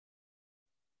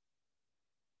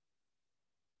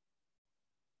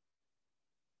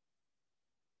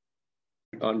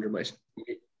under my,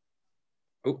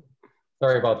 oh,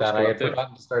 sorry about that. I had there.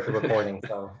 forgotten to start the recording.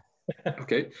 So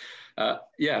okay,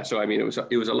 yeah. So I mean,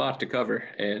 it was a lot to cover,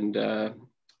 and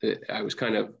I was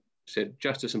kind of said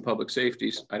justice and public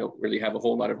safety. I don't really have a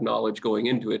whole lot of knowledge going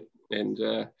into it, and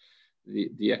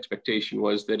the expectation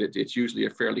was that it's usually a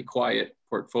fairly quiet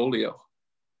portfolio.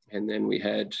 And then we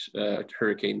had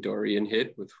Hurricane Dorian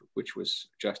hit, which was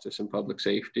justice and public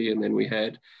safety. And then we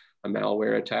had a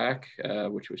malware attack,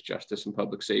 which was justice and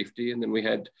public safety. And then we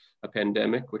had a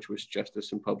pandemic, which was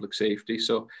justice and public safety.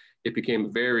 So it became a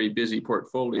very busy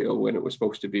portfolio when it was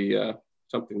supposed to be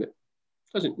something that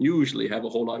doesn't usually have a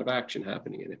whole lot of action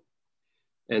happening in it.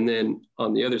 And then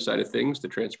on the other side of things, the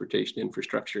transportation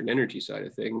infrastructure and energy side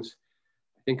of things,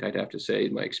 I think I'd have to say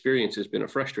my experience has been a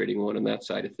frustrating one on that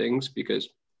side of things, because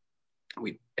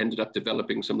we ended up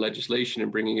developing some legislation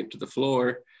and bringing it to the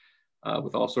floor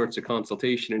with all sorts of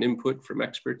consultation and input from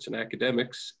experts and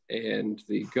academics. And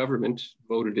the government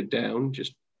voted it down,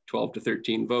 just 12 to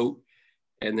 13 vote.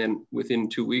 And then within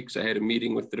 2 weeks, I had a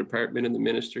meeting with the department and the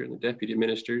minister and the deputy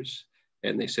ministers.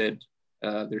 And they said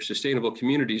their Sustainable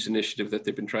Communities initiative that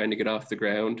they've been trying to get off the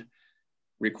ground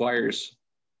requires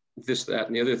this, that,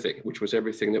 and the other thing, which was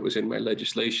everything that was in my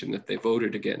legislation that they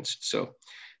voted against. So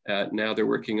now they're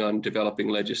working on developing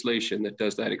legislation that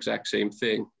does that exact same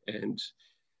thing. And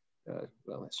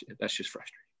well, that's just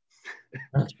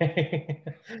frustrating. okay.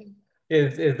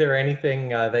 Is there anything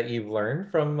that you've learned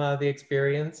from the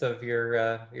experience of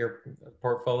your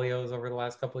portfolios over the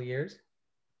last couple of years?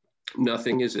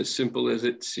 Nothing is as simple as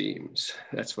it seems.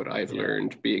 That's what I've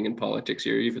learned being in politics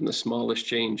here. Even the smallest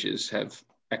changes have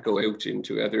echo out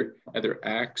into other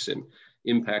acts and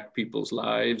impact people's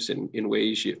lives in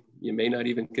ways you may not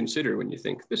even consider when you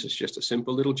think this is just a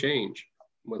simple little change.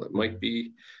 Well, it might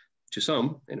be to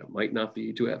some, and it might not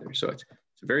be to others. So it's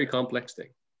a very complex thing.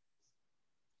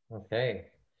 Okay,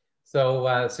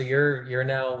 so so you're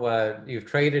now you've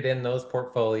traded in those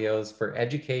portfolios for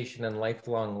education and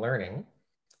lifelong learning.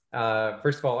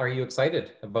 First of all, are you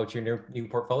excited about your new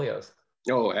portfolios?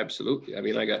 Oh, absolutely. I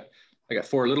mean, I got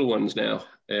 4 little ones now.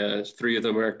 3 of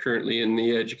them are currently in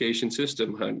the education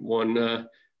system, and one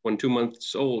 2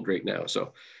 months old right now.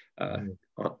 So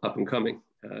up and coming.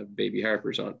 Baby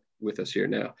Harper's on with us here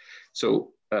now.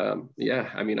 So yeah,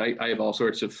 I mean, I have all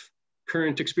sorts of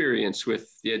current experience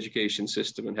with the education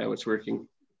system and how it's working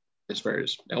as far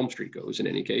as Elm Street goes in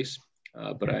any case.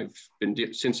 But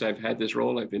since I've had this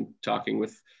role, I've been talking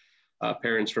with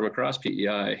parents from across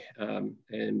PEI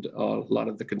and a lot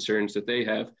of the concerns that they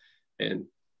have. And,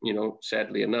 you know,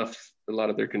 sadly enough, a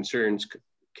lot of their concerns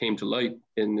came to light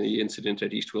in the incident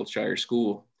at East Wiltshire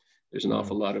School. There's an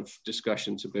awful lot of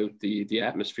discussions about the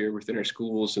atmosphere within our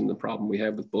schools and the problem we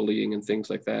have with bullying and things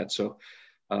like that. So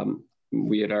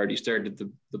we had already started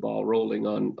the ball rolling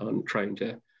on trying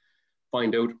to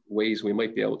find out ways we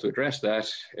might be able to address that.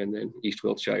 And then East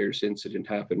Wiltshire's incident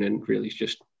happened and really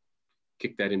just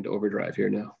kicked that into overdrive here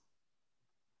now.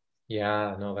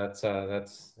 Yeah, no, that's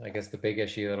I guess the big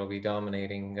issue that'll be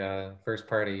dominating first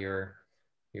part of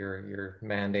your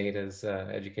mandate as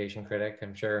education critic,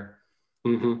 I'm sure.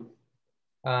 Mm-hmm.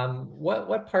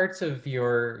 What parts of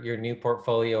your new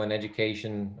portfolio in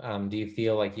education do you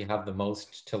feel like you have the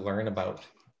most to learn about?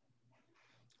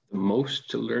 The most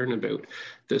to learn about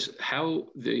this, how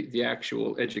the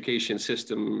actual education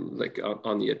system, like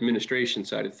on the administration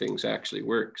side of things, actually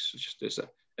works. Just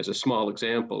as a small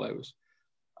example,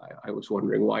 I was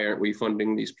wondering, why aren't we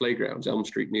funding these playgrounds? Elm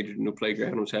Street needed a new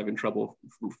playground, was having trouble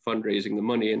fundraising the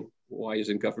money, and why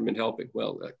isn't government helping?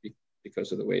 Well,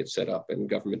 because of the way it's set up, and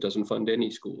government doesn't fund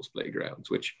any schools' playgrounds,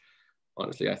 which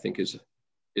honestly I think is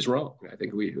wrong. I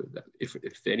think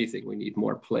if anything, we need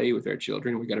more play with our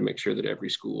children. We got to make sure that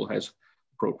every school has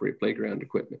appropriate playground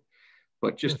equipment.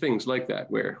 But just things like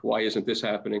that, where why isn't this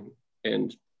happening?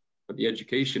 And the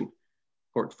education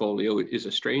portfolio is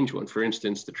a strange one. For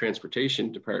instance, the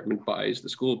transportation department buys the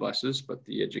school buses, but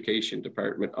the education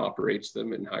department operates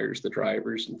them and hires the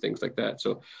drivers and things like that.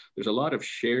 So there's a lot of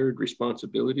shared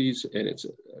responsibilities, and it's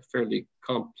fairly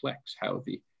complex how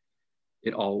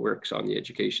it all works on the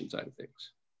education side of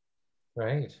things.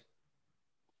 Right.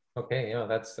 Okay, yeah,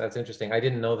 that's interesting. I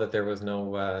didn't know that there was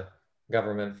no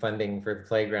government funding for the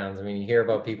playgrounds. I mean, you hear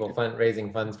about people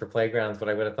raising funds for playgrounds, but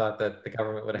I would have thought that the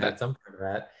government would have had some part of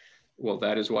that. Well,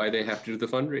 that is why they have to do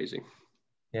the fundraising.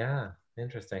 Yeah,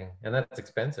 interesting. And that's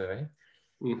expensive, eh?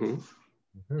 Mm-hmm.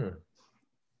 Mm-hmm.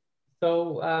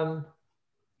 So,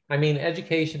 I mean,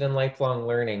 education and lifelong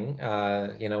learning,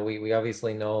 you know, we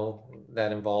obviously know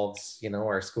that involves, you know,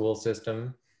 our school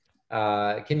system.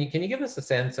 Can you give us a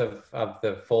sense of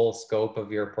the full scope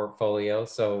of your portfolio?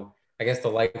 So I guess the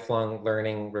lifelong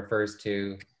learning refers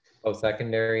to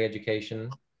post-secondary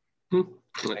education, Hmm.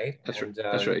 right? That's right. And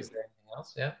That's right. is there anything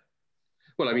else? Yeah.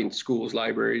 Well, I mean, schools,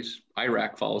 libraries,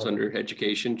 IRAC falls Okay. under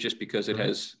education just because it Mhm.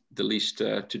 has the least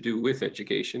to do with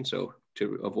education. So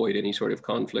to avoid any sort of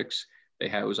conflicts, they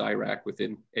house IRAC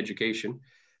within education.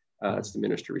 It's the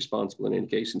minister responsible in any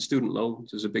case. And student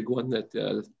loans is a big one that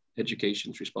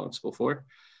education is responsible for.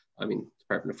 I mean,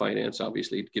 Department of Finance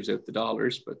obviously gives out the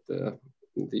dollars, but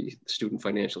the student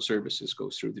financial services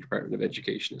goes through the Department of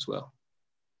Education as well.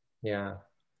 Yeah.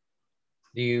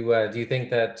 Do you think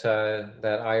that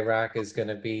that Iraq is going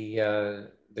to be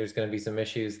there's going to be some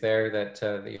issues there that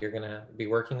that you're going to be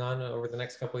working on over the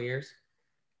next couple of years?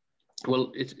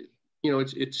 Well,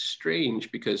 it's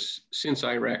strange because since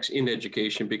Iraq's in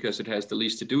education, because it has the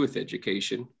least to do with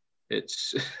education,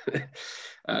 it's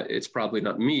it's probably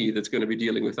not me that's going to be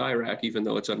dealing with Iraq, even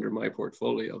though it's under my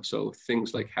portfolio. So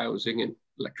things like housing and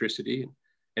electricity and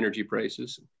energy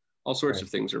prices, all sorts Right. of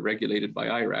things are regulated by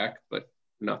Iraq, but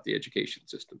not the education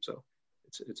system. So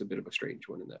it's a bit of a strange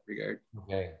one in that regard.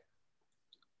 Okay.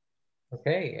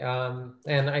 Okay.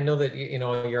 And I know that you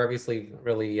know you're obviously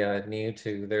really new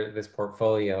to this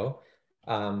portfolio,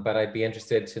 but I'd be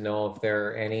interested to know if there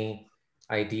are any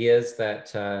ideas that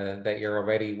that you're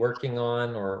already working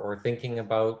on or thinking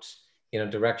about, you know,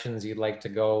 directions you'd like to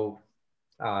go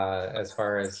as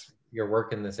far as your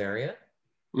work in this area.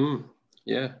 Mm,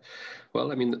 yeah.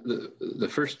 Well, I mean, the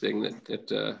first thing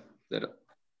that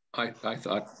I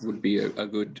thought would be a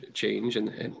good change,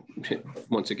 and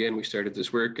once again we started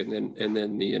this work, and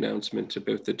then the announcement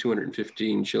about the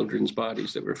 215 children's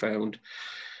bodies that were found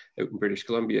out in British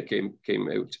Columbia came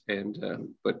out, and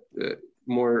but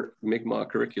more Mi'kmaq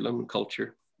curriculum and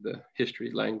culture, the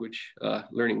history, language,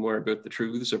 learning more about the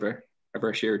truths of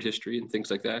our shared history and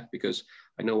things like that. Because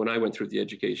I know when I went through the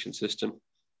education system,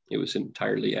 it was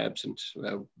entirely absent.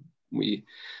 We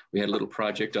had a little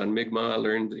project on Mi'kmaq.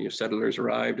 Learned settlers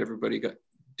arrived, everybody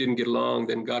didn't get along,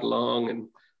 then got along, and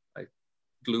I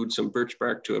glued some birch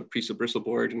bark to a piece of bristle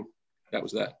board, and that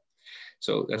was that.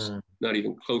 So that's not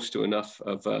even close to enough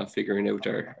of figuring out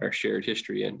our shared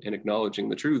history and acknowledging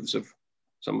the truths of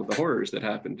some of the horrors that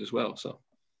happened as well. So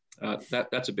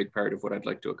that's a big part of what I'd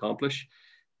like to accomplish.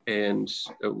 And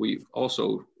we've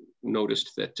also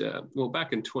noticed that, well,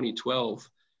 back in 2012,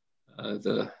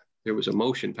 there was a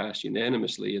motion passed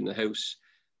unanimously in the House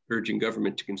urging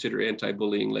government to consider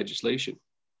anti-bullying legislation.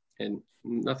 And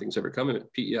nothing's ever come of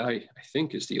it. PEI, I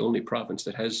think, is the only province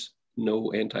that has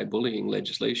no anti-bullying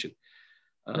legislation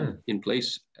in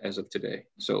place as of today.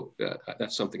 So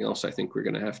that's something else I think we're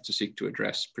going to have to seek to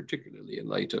address, particularly in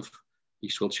light of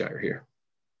East Wiltshire here.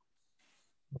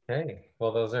 Okay,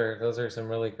 well, those are some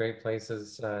really great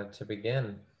places to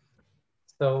begin.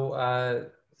 So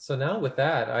so now with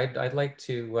that, I'd like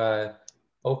to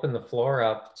open the floor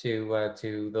up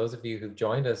to those of you who've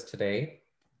joined us today.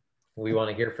 We want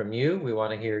to hear from you. We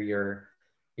want to hear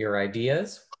your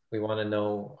ideas. We want to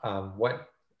know what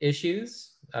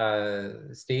issues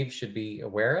Steve should be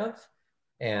aware of,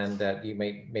 and that you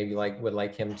maybe would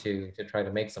like him to try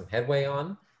to make some headway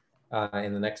on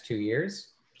in the next 2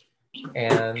 years.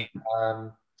 And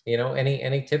you know,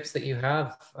 any tips that you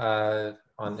have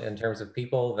on in terms of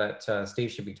people that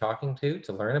Steve should be talking to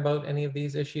learn about any of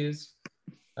these issues.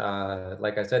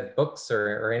 Like I said, books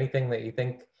or anything that you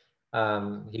think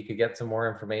he could get some more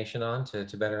information on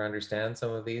to better understand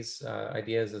some of these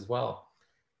ideas as well.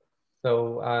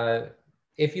 So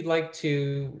if you'd like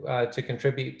to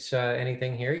contribute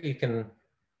anything here, you can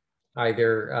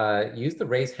either use the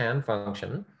raise hand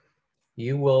function.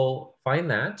 You will find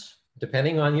that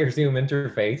depending on your Zoom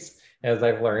interface, as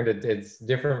I've learned, it's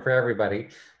different for everybody.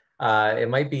 It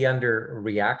might be under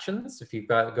reactions. If you've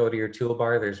got go to your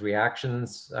toolbar, there's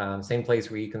reactions, same place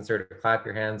where you can sort of clap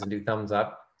your hands and do thumbs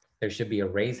up. There should be a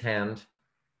raise hand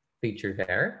feature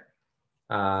there.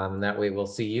 That way we'll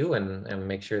see you and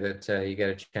make sure that you get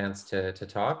a chance to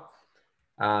talk.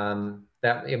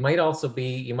 That it might also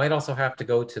be, you might also have to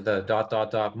go to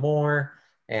the ... more,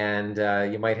 and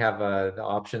you might have the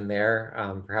option there,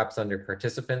 perhaps under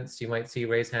participants, you might see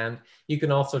raise hand. You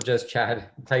can also just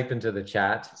type into the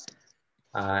chat.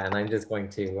 And I'm just going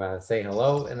to say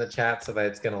hello in the chat so that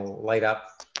it's going to light up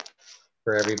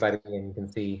for everybody and you can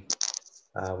see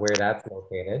where that's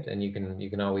located. And you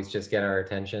can always just get our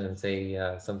attention and say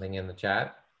something in the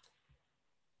chat.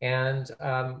 And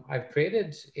I've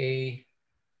created a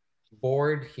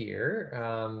board here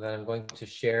that I'm going to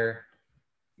share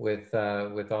with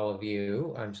all of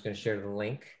you. I'm just going to share the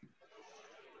link.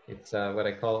 It's what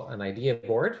I call an idea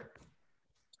board.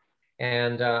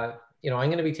 And I'm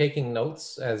going to be taking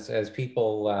notes as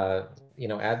people,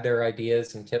 add their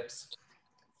ideas and tips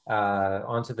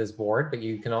onto this board, but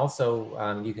you can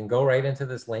also, you can go right into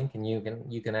this link and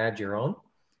you can add your own.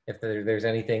 If there's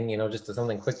anything, just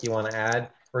something quick you want to add,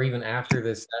 or even after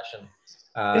this session.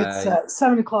 It's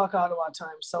 7 o'clock Ottawa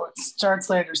time, so it starts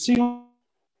later. So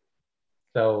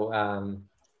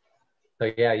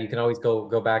yeah, you can always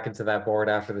go back into that board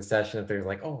after the session if there's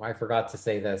like, oh, I forgot to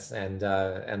say this, and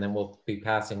then we'll be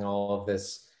passing all of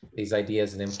these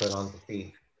ideas and input on to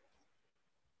Steve.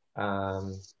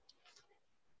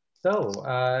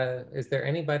 Is there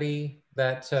anybody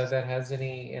that has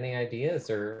any ideas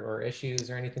or issues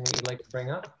or anything that you'd like to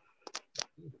bring up?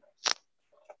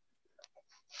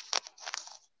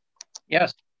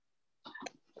 Yes.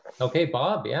 Okay,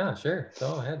 Bob. Yeah, sure.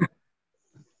 Go ahead.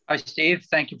 Hi, Steve.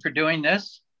 Thank you for doing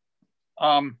this.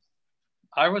 I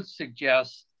would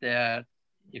suggest that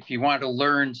if you want to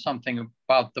learn something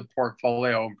about the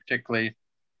portfolio, particularly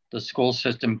the school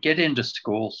system, get into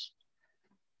schools.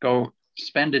 Go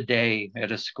spend a day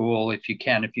at a school if you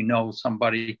can, if you know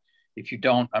somebody. If you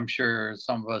don't, I'm sure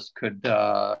some of us could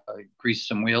grease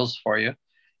some wheels for you.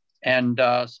 And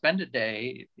spend a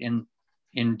day in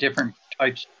different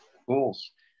types of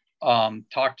schools.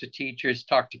 Talk to teachers,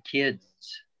 talk to kids,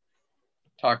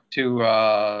 talk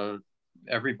to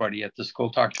everybody at the school,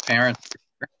 talk to parents.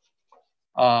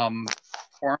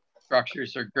 Formal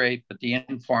structures are great, but the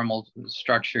informal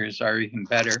structures are even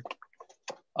better.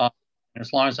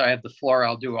 As long as I have the floor,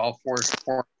 I'll do all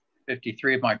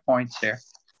 453 of my points here.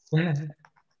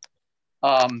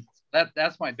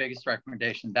 That's my biggest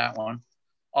recommendation, that one.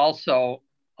 Also,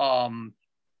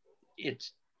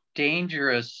 it's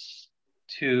dangerous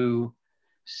to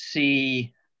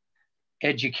see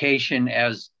education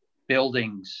as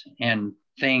buildings and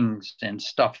things and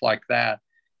stuff like that.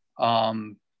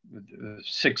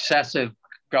 Successive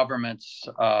governments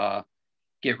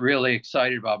get really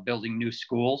excited about building new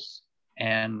schools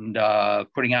and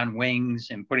putting on wings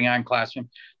and putting on classrooms.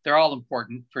 They're all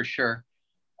important for sure.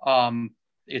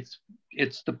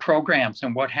 It's the programs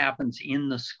and what happens in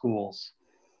the schools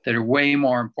that are way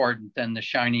more important than the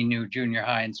shiny new junior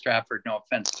high in Stratford. No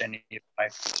offense to any of my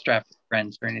Stratford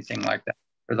friends or anything like that,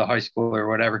 or the high school or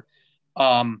whatever.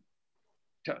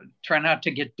 Try not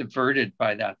to get diverted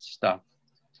by that stuff.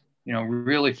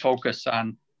 Really focus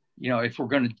on, if we're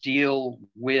going to deal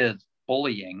with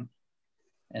bullying,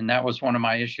 and that was one of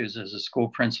my issues as a school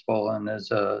principal and as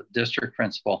a district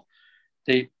principal,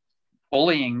 the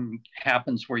bullying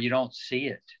happens where you don't see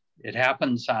it. It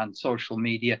happens on social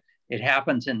media. It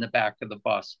happens in the back of the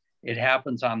bus. It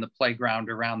happens on the playground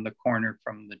around the corner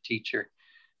from the teacher.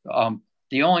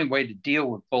 The only way to deal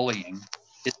with bullying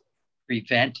is to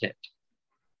prevent it.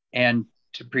 And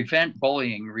to prevent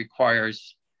bullying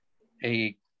requires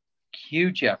a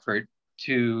huge effort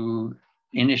to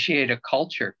initiate a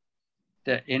culture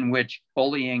in which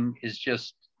bullying is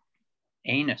just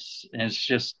heinous. And it's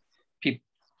just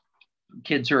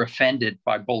kids are offended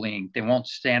by bullying. They won't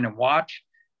stand and watch.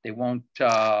 They won't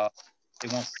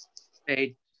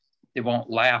participate. They won't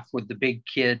laugh with the big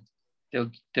kid.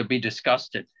 They'll be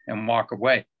disgusted and walk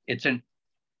away. It's a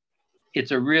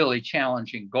really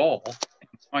challenging goal. You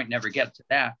might never get to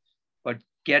that, but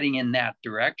getting in that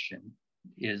direction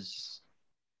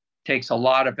takes a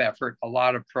lot of effort, a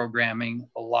lot of programming,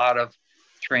 a lot of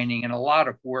training, and a lot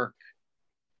of work.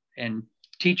 And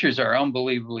teachers are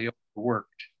unbelievably overworked.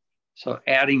 So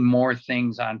adding more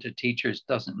things onto teachers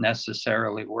doesn't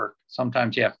necessarily work.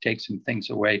 Sometimes you have to take some things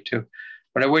away too.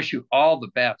 But I wish you all the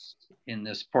best in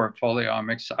this portfolio.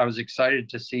 I was excited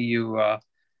to see you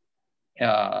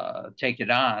take it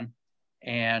on.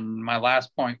 And my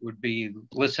last point would be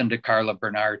listen to Carla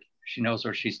Bernard. She knows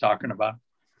what she's talking about.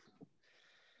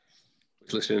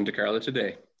 Listening to Carla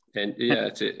today. And yeah,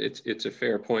 it's a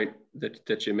fair point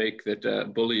that you make,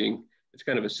 that bullying, it's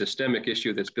kind of a systemic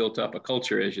issue that's built up a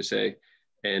culture, as you say,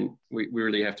 and we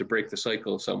really have to break the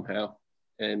cycle somehow.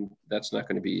 And that's not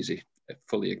going to be easy. I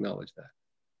fully acknowledge that.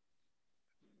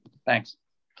 Thanks.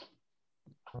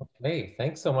 Okay,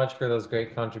 thanks so much for those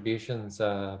great contributions,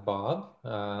 Bob.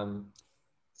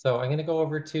 So I'm going to go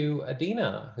over to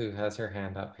Adina, who has her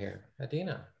hand up here.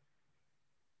 Adina.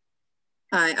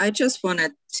 Hi, I just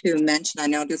wanted to mention, I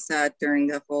noticed that during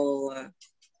the whole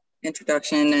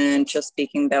introduction and just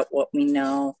speaking about what we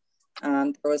know,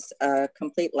 there was a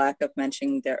complete lack of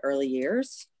mentioning the early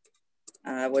years,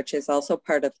 which is also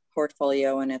part of the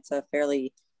portfolio, and it's a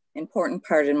fairly important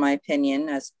part in my opinion,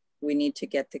 as we need to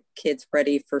get the kids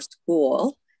ready for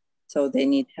school. So they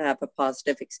need to have a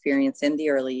positive experience in the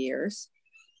early years.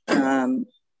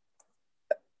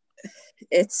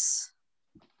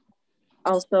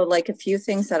 Also, like a few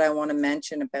things that I want to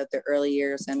mention about the early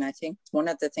years, and I think one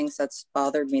of the things that's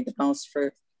bothered me the most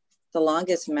for the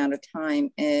longest amount of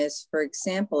time is, for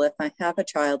example, if I have a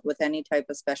child with any type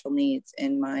of special needs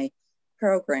in my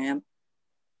program,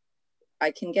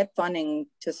 I can get funding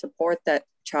to support that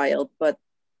child, but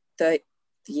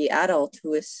the adult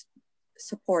who is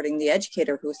supporting, the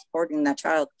educator who is supporting that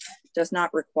child does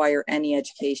not require any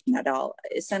education at all.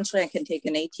 Essentially, I can take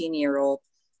an 18-year-old,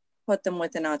 put them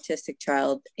with an autistic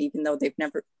child, even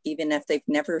if they've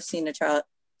never seen a child,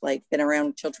 like been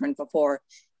around children before,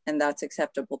 and that's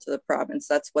acceptable to the province.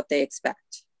 That's what they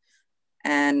expect.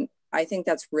 And I think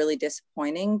that's really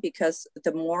disappointing, because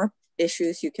the more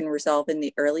issues you can resolve in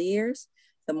the early years,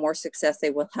 the more success they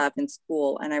will have in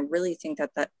school. And I really think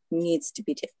that that needs to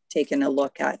be taken a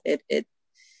look at.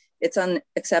 It's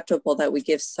unacceptable that we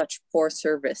give such poor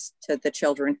service to the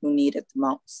children who need it the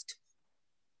most.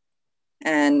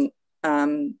 And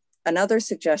another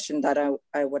suggestion that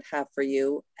I would have for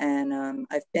you, and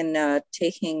I've been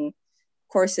taking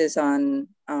courses on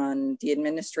the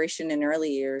administration in early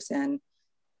years, and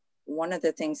one of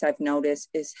the things I've noticed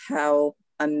is how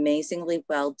amazingly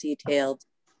well detailed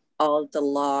all the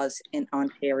laws in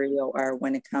Ontario are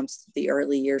when it comes to the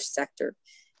early years sector.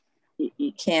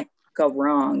 You can't go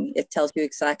wrong. It tells you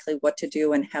exactly what to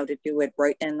do and how to do it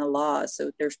right in the law. So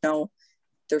there's no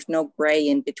gray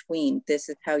in between. This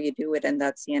is how you do it, and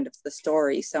that's the end of the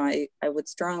story. So I would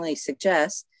strongly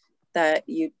suggest that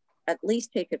you at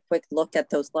least take a quick look at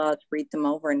those laws, read them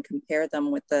over, and compare them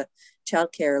with the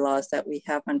childcare laws that we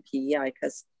have on PEI,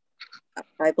 because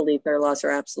I believe their laws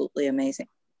are absolutely amazing.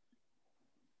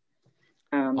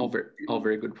 All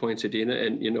very good points, Adina.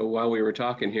 And you know, while we were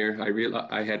talking here,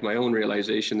 I had my own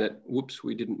realization that, whoops,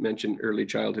 we didn't mention early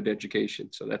childhood education.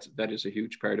 So that is a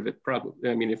huge part of it. Probably,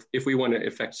 I mean, if we want to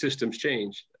affect systems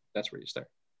change, that's where you start.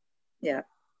 Yeah,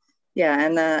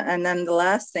 and then the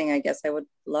last thing I guess I would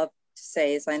love to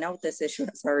say is, I know this issue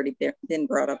has already been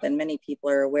brought up, and many people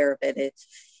are aware of it.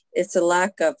 It's a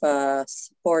lack of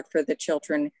support for the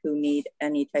children who need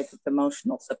any type of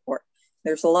emotional support.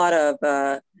 There's a lot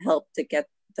of help to get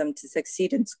them to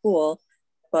succeed in school,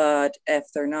 but if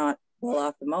they're not well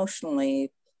off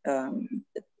emotionally,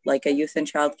 like a youth and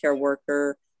childcare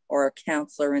worker or a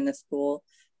counselor in the school,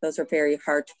 those are very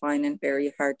hard to find and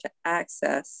very hard to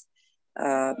access.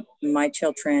 My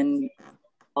children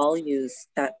all use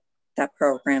that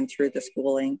program through the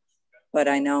schooling, but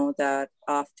I know that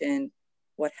often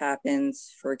what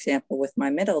happens, for example, with my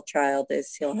middle child,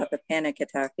 is he'll have a panic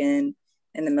attack in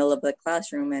the middle of the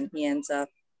classroom, and he ends up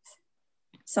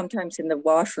sometimes in the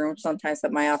washroom, sometimes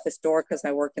at my office door, because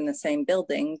I work in the same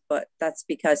building, but that's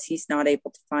because he's not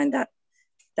able to find that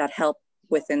help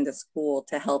within the school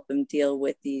to help him deal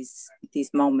with these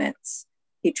moments.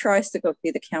 He tries to go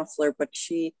see the counselor, but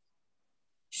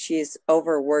she's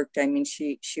overworked. I mean,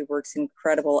 she works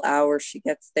incredible hours. She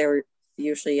gets there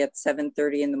usually at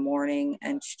 7:30 in the morning,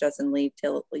 and she doesn't leave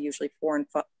till usually 4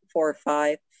 or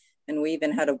 5. And we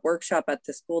even had a workshop at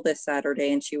the school this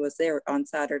Saturday, and she was there on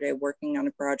Saturday working on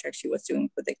a project she was doing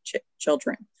for the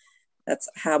children. That's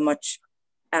how much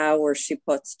hours she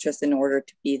puts just in order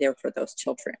to be there for those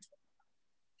children.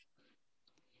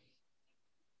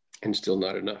 And still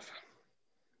not enough.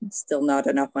 Still not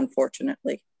enough,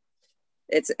 unfortunately.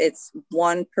 It's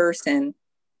one person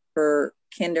for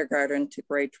kindergarten to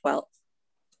grade 12.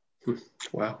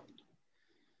 Wow.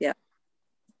 Yeah.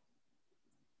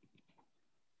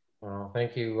 Well,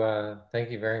 thank you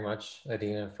very much,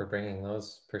 Adina, for bringing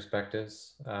those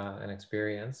perspectives and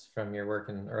experience from your work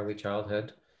in early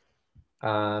childhood.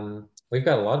 We've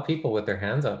got a lot of people with their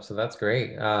hands up, so that's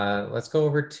great. Let's go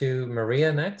over to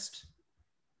Maria next.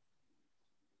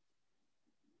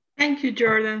 Thank you,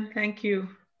 Jordan. Thank you,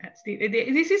 Steve.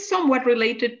 This is somewhat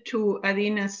related to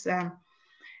Adina's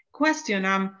question.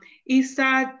 Is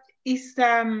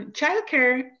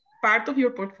childcare part of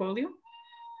your portfolio?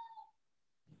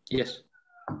 Yes.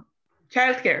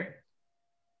 Childcare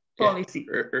policy.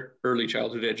 Yeah. Early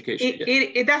childhood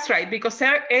education. That's right, because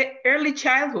early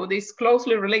childhood is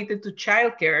closely related to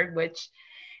childcare, which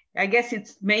I guess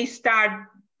it may start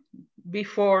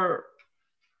before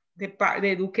the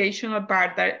educational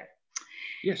part.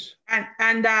 Yes.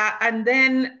 And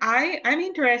then I'm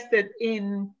interested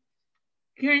in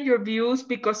hearing your views,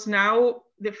 because now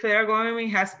the federal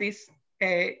government has this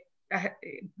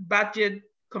budget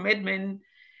commitment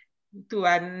to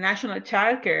a national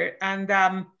childcare, and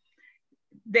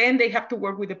then they have to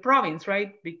work with the province,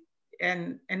 right?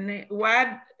 And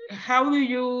how do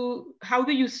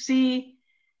you see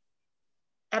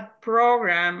a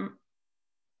program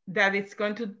that is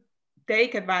going to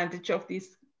take advantage of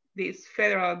this this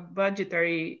federal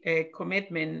budgetary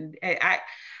commitment.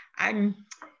 I'm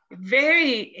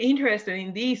very interested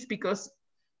in this because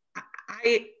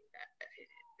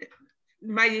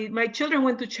my children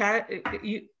went to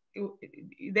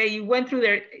they went through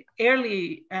their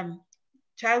early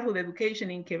childhood education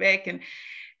in Quebec, and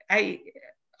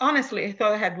honestly, I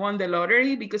thought I had won the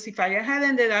lottery, because if I had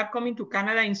ended up coming to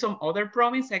Canada in some other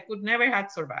province, I could never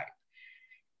have survived.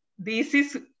 This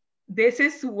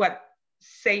is what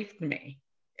saved me,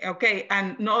 okay?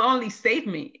 And not only saved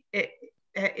me,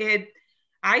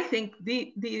 I think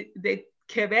the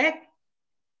Quebec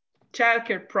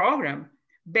childcare program,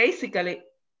 basically,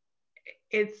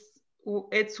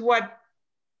 it's what,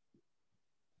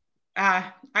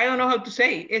 I don't know how to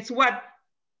say, it's what,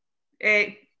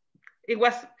 it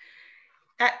was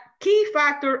a key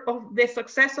factor of the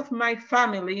success of my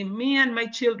family, me and my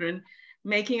children,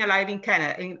 making a life in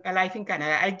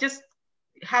Canada. I just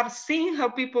have seen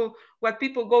what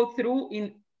people go through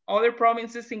in other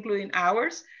provinces, including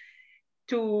ours,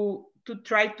 to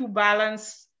try to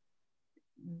balance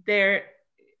the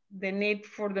need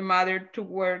for the mother to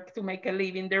work, to make a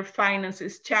living, their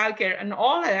finances, childcare, and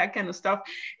all of that kind of stuff.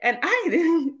 And I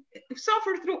didn't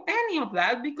suffer through any of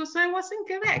that because I was in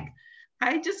Quebec.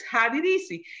 I just had it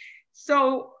easy.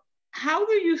 So how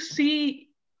do you see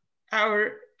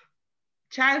our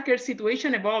childcare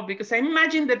situation evolve? Because I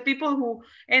imagine that people who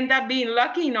end up being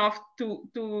lucky enough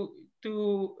to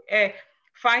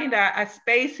find a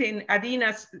space in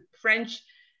Adina's French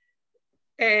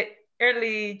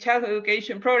early childhood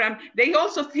education program, they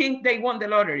also think they won the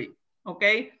lottery,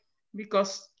 okay?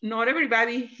 Because not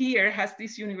everybody here has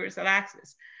this universal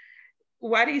access.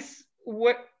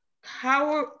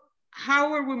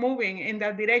 How are we moving in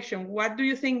that direction? What do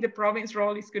you think the province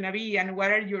role is going to be, and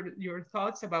what are your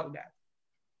thoughts about that?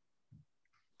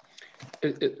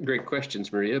 Great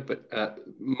questions, Maria, but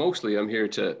mostly I'm here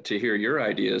to hear your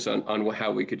ideas on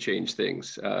how we could change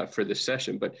things for this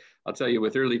session. But I'll tell you,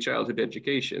 with early childhood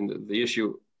education, the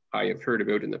issue I have heard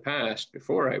about in the past,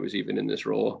 before I was even in this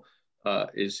role,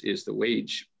 is the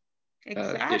wage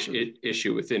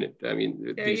issue within it. I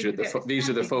mean, these are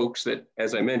the folks that,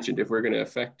 as I mentioned, if we're going to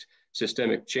affect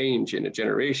systemic change in a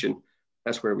generation,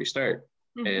 that's where we start.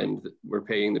 Mm-hmm. And we're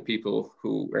paying the people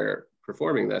who are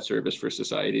performing that service for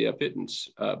society a pittance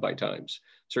by times,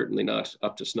 certainly not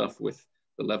up to snuff with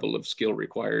the level of skill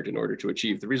required in order to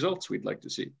achieve the results we'd like to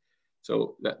see.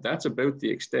 So that's about the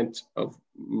extent of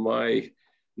my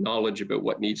knowledge about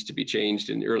what needs to be changed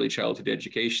in early childhood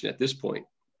education at this point.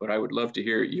 But I would love to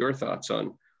hear your thoughts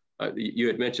on, you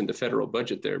had mentioned the federal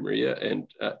budget there, Maria,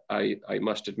 and I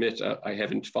must admit, I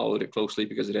haven't followed it closely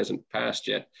because it hasn't passed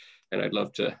yet. And I'd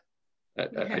love to,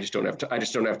 I just don't have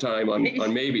time on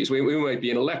maybes. We might be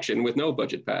in election with no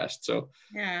budget passed. So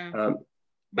yeah.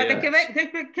 But yeah.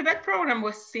 The Quebec program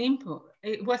was simple.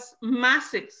 It was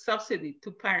massive subsidy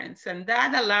to parents, and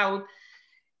that allowed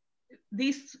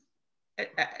this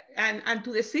and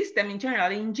to the system in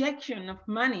general, injection of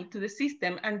money to the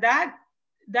system, and that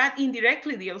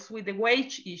indirectly deals with the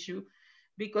wage issue,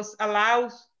 because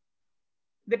allows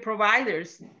the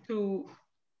providers to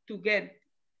get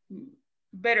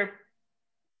better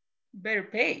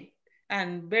pay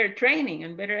and better training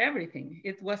and better everything.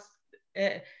 It was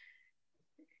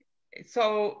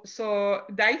so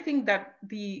I think that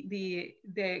the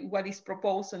what is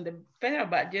proposed in the federal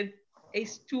budget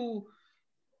is to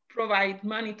provide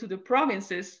money to the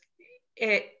provinces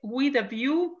with a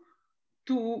view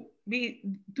to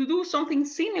do something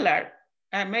similar,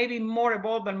 maybe more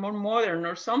evolved and more modern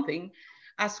or something,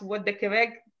 as what the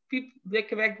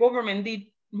Quebec government did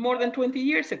more than 20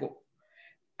 years ago.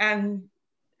 And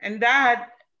that,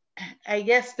 I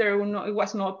guess it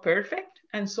was not perfect.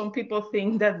 And some people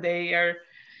think that they are,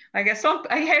 I guess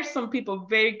I heard some people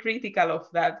very critical of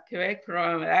that Quebec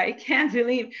program. I can't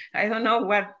believe, I don't know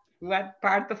what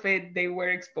part of it they were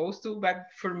exposed to, but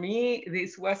for me,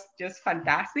 this was just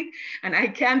fantastic. And I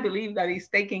can't believe that it's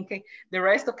taking the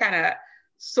rest of Canada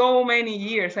so many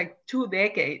years, like 2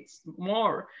 decades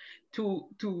more, to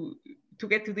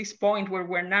get to this point where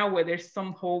we're now, where there's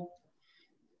some hope.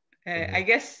 I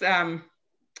guess,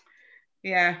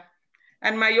 yeah.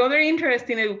 And my other interest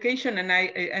in education,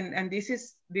 and this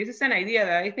is an idea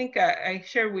that I think I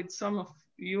shared with some of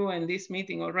you in this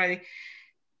meeting already.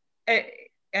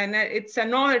 And it's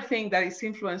another thing that is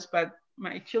influenced by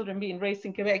my children being raised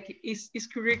in Quebec is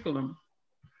curriculum.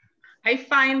 I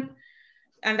find,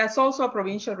 and that's also a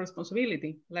provincial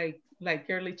responsibility, like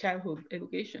early childhood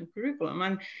education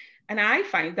curriculum. And I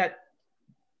find that,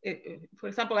 for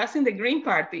example, as in the Green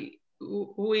Party,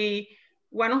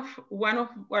 one of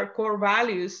our core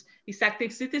values is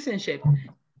active citizenship.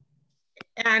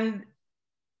 And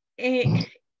in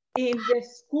the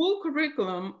school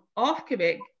curriculum of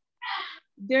Quebec,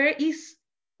 there is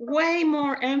way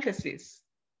more emphasis,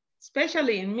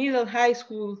 especially in middle, high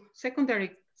school,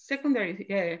 secondary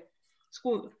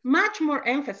school, much more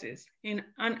emphasis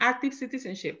on active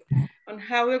citizenship, on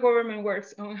how the government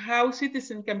works, on how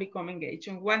citizens can become engaged,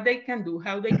 on what they can do,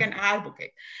 how they can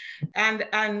advocate. And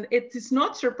it is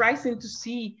not surprising to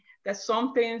see that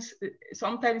sometimes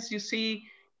you see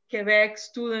Quebec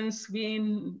students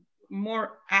being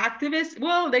more activists.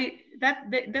 Well,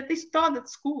 that is taught at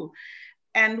school.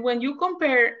 And when you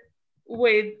compare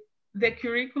with the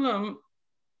curriculum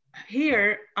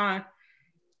here on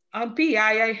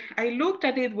PI, I looked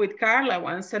at it with Carla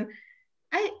once, and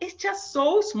it's just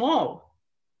so small.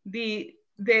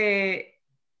 I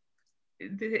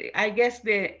guess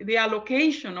the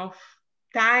allocation of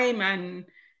time and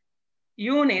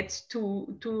units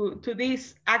to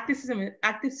this active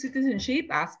citizenship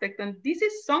aspect, and this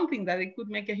is something that it could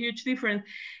make a huge difference.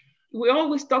 We're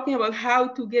always talking about how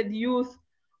to get youth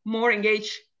more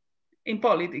engaged in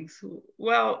politics.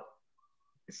 Well,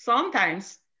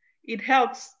 sometimes it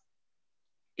helps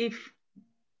if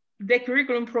the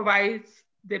curriculum provides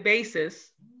the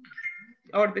basis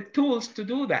or the tools to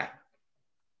do that.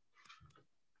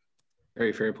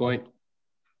 Very fair point.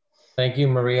 Thank you,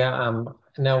 Maria.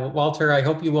 Now, Walter, I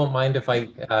hope you won't mind if I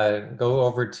go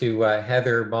over to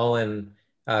Heather Mullen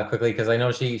quickly, because I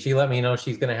know she let me know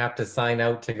she's going to have to sign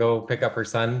out to go pick up her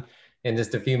son in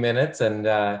just a few minutes, and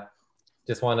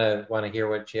just want to hear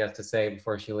what she has to say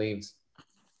before she leaves.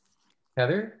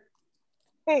 Heather?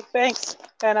 Hey, thanks.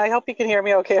 And I hope you can hear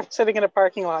me okay. I'm sitting in a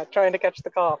parking lot trying to catch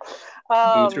the call.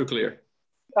 Coming through clear.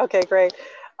 Okay, great.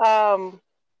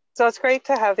 So it's great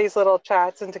to have these little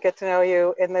chats and to get to know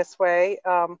you in this way.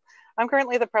 I'm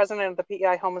currently the president of the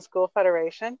PEI Home and School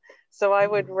Federation. So I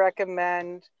would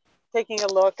recommend taking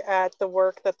a look at the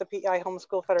work that the PEI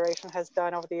Homeschool Federation has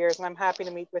done over the years, and I'm happy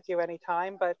to meet with you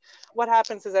anytime. But what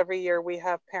happens is every year we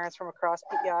have parents from across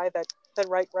PEI that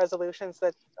write resolutions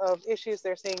of issues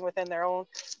they're seeing within their own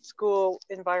school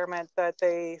environment that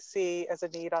they see as a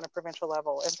need on a provincial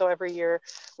level. And so every year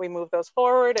we move those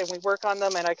forward and we work on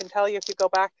them. And I can tell you, if you go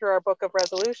back through our book of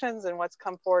resolutions and what's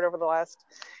come forward over the last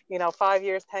 5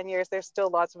 years, 10 years, there's still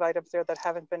lots of items there that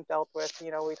haven't been dealt with.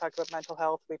 We talk about mental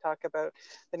health, we talk about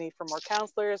the need for more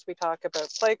counselors, we talk about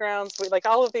playgrounds, like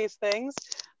all of these things.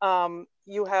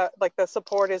 You have, like, the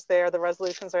support is there, the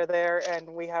resolutions are there, and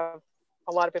we have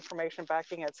a lot of information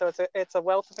backing it. So it's a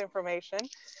wealth of information.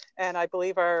 And I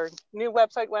believe our new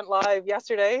website went live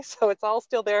yesterday, so it's all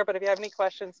still there. But if you have any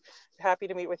questions, happy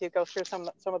to meet with you, go through some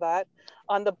of that.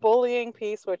 On the bullying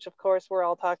piece, which of course we're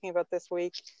all talking about this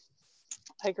week,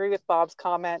 I agree with Bob's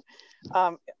comment.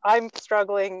 I'm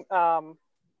struggling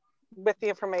with the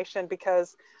information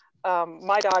because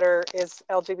my daughter is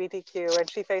LGBTQ and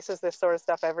she faces this sort of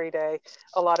stuff every day.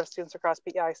 A lot of students across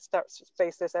PEI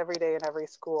face this every day in every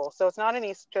school. So it's not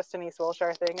just an East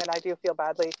Wilshire thing, and I do feel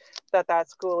badly that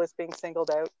school is being singled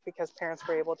out because parents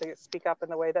were able to speak up in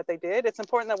the way that they did. It's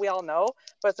important that we all know,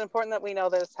 but it's important that we know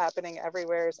that it's happening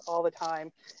everywhere all the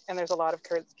time, and there's a lot of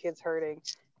kids hurting.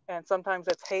 And sometimes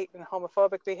it's hate and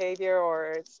homophobic behavior,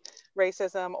 or it's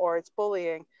racism, or it's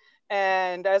bullying.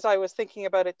 And as I was thinking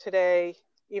about it today,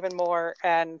 even more,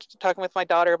 and talking with my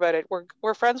daughter about it,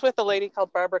 we're friends with a lady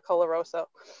called Barbara Colaroso.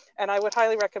 And I would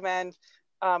highly recommend,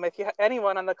 if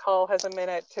anyone on the call has a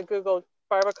minute, to Google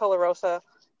Barbara Colarosa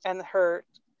and her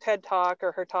TED Talk,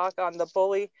 or her talk on the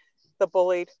bully, the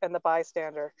bullied, and the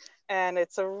bystander. And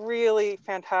it's a really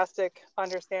fantastic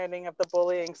understanding of the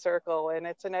bullying circle. And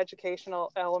it's an educational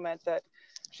element that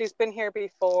she's been here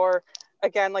before.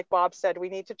 Again, like Bob said, we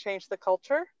need to change the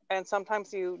culture. And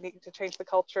sometimes you need to change the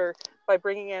culture by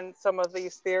bringing in some of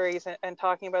these theories and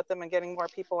talking about them and getting more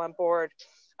people on board.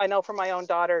 I know from my own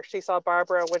daughter, she saw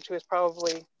Barbara when she was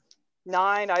probably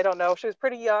 9, I don't know, she was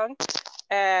pretty young.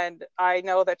 And I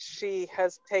know that she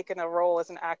has taken a role as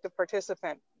an active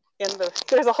participant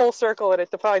there's a whole circle and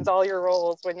it defines all your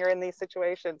roles when you're in these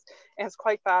situations. And it's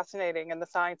quite fascinating, and the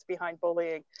science behind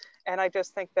bullying. And I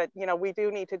just think that, we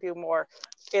do need to do more.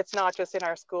 It's not just in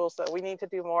our schools, though. We need to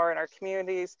do more in our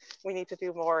communities. We need to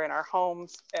do more in our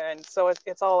homes. And so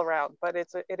it's all around, but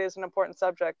it is an important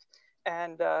subject.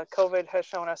 And COVID has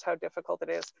shown us how difficult it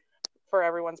is for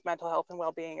everyone's mental health and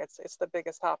well-being. It's the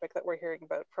biggest topic that we're hearing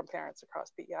about from parents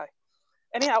across PEI.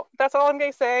 Anyhow, that's all I'm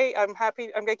going to say. I'm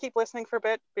going to keep listening for a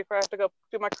bit before I have to go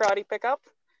do my karate pickup.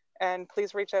 And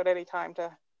please reach out anytime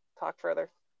to talk further.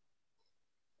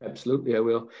 Absolutely, I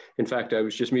will. In fact, I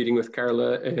was just meeting with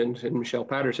Carla and Michelle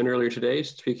Patterson earlier today,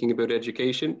 speaking about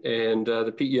education, and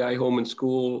the PEI Home and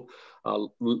School a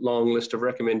long list of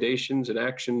recommendations and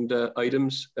action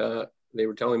items. They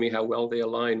were telling me how well they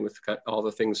align with all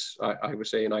the things I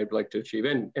was saying I'd like to achieve,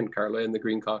 and Carla and the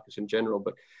Green Caucus in general,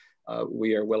 but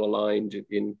we are well aligned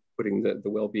in putting the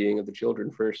well-being of the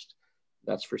children first,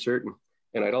 that's for certain.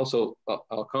 And I'd also,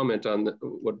 I'll comment on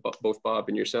what both Bob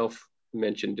and yourself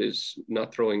mentioned, is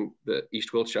not throwing the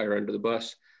East Wiltshire under the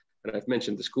bus. And I've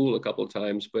mentioned the school a couple of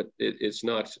times, but it's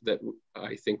not that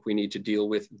I think we need to deal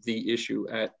with the issue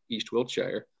at East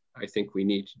Wiltshire. I think we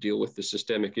need to deal with the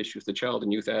systemic issues. The Child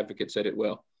and Youth Advocate said it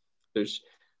well.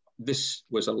 This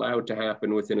was allowed to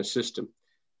happen within a system,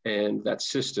 and that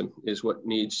system is what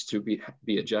needs to be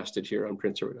adjusted here on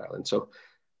Prince Edward Island. So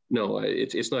no,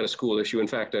 it's not a school issue. In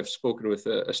fact, I've spoken with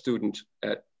a student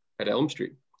at Elm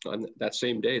Street on that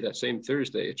same day, that same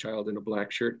Thursday. A child in a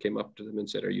black shirt came up to them and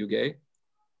said, "Are you gay?"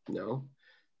 No.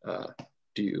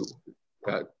 Do you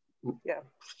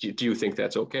think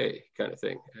that's okay, kind of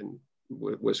thing? And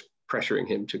was pressuring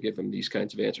him to give him these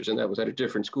kinds of answers, and that was at a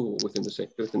different school within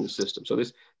the system. So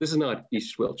this is not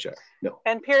East Wiltshire, no.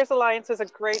 And Peers Alliance is a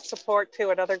great support to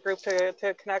another group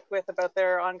to connect with about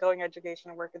their ongoing education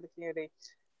and work in the community.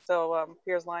 So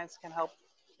Peers Alliance can help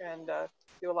and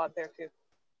do a lot there too.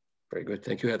 Very good,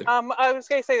 thank you, Heather. I was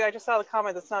going to say, I just saw the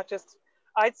comment. It's not just,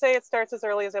 I'd say it starts as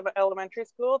early as elementary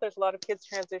school. There's a lot of kids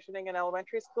transitioning in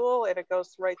elementary school, and it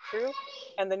goes right through.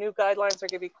 And the new guidelines are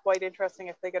going to be quite interesting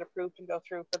if they get approved and go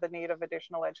through for the need of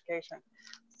additional education.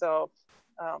 So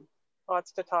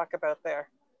lots to talk about there.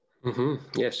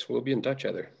 Yes, we'll be in touch,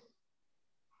 Heather.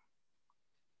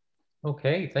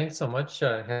 Okay, thanks so much,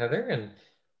 Heather. And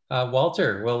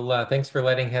Walter, well, thanks for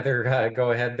letting Heather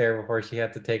go ahead there before she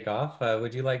had to take off.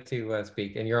 Would you like to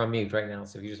speak? And you're on mute right now,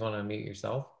 so if you just want to unmute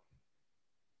yourself.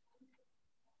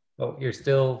 Oh, you're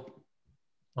still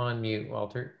on mute,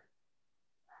 Walter.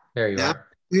 There you are. Can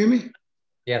you hear me?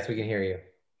 Yes, we can hear you.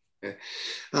 Okay.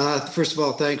 First of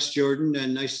all, thanks, Jordan,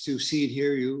 and nice to see and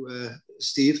hear you,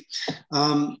 Steve.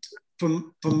 From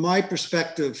my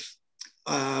perspective,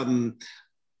 I've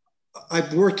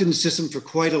worked in the system for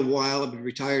quite a while. I've been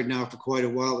retired now for quite a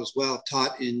while as well. I've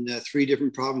taught in 3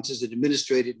 different provinces and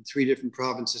administrated in 3 different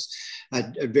provinces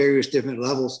at various different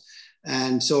levels.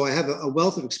 And so I have a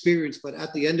wealth of experience, but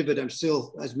at the end of it, I'm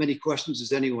still as many questions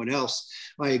as anyone else.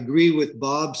 I agree with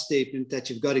Bob's statement that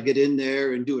you've got to get in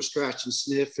there and do a scratch and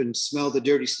sniff and smell the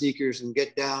dirty sneakers and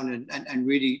get down and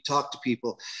really talk to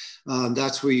people.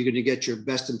 That's where you're going to get your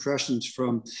best impressions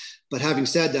from. But having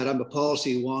said that, I'm a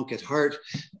policy wonk at heart.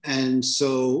 And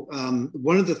so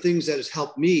one of the things that has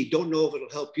helped me, don't know if it'll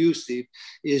help you, Steve,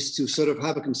 is to sort of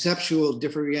have a conceptual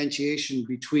differentiation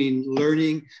between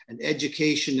learning and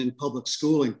education and public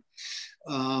schooling.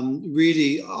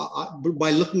 Really,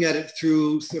 by looking at it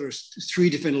through sort of 3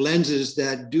 different lenses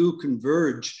that do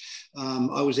converge,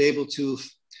 I was able to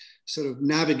sort of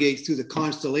navigate through the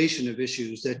constellation of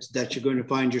issues that you're going to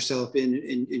find yourself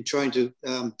in trying to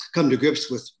come to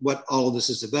grips with what all of this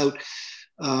is about.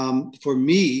 For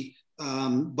me,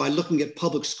 by looking at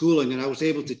public schooling, and I was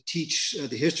able to teach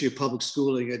the history of public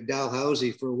schooling at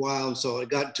Dalhousie for a while, and so I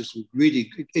got into some really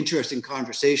interesting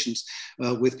conversations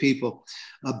with people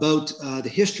about the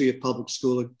history of public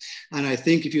schooling. And I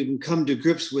think if you can come to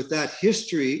grips with that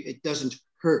history, it doesn't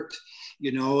hurt.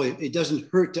 You know, it doesn't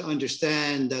hurt to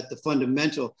understand that the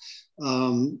fundamental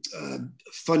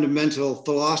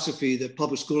philosophy that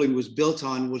public schooling was built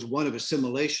on was one of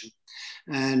assimilation,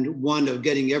 and one of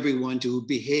getting everyone to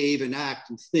behave and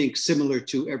act and think similar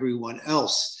to everyone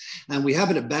else. And we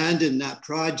haven't abandoned that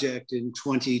project in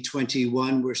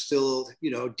 2021. We're still, you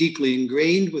know, deeply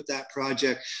ingrained with that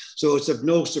project. So it's of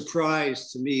no surprise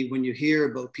to me when you hear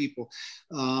about people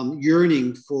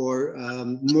yearning for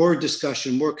more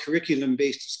discussion, more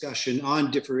curriculum-based discussion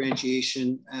on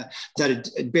differentiation,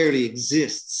 that it barely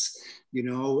exists. You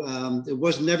know, it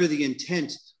was never the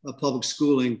intent of public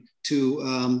schooling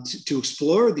to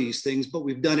explore these things, but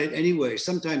we've done it anyway.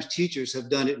 Sometimes teachers have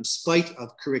done it in spite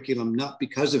of curriculum, not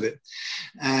because of it.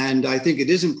 And I think it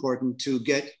is important to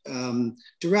get to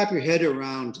wrap your head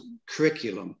around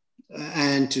curriculum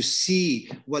and to see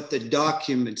what the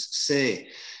documents say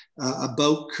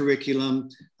about curriculum,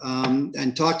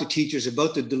 and talk to teachers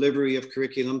about the delivery of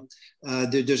curriculum.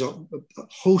 There's a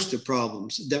host of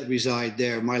problems that reside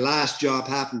there. My last job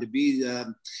happened to be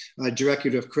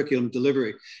director of curriculum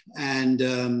delivery. And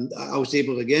I was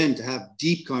able, again, to have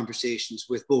deep conversations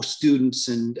with both students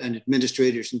and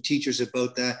administrators and teachers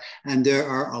about that. And there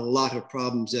are a lot of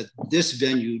problems that this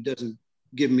venue doesn't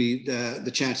given me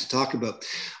the chance to talk about.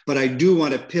 But I do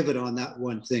want to pivot on that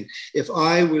one thing. If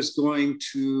I was going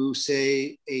to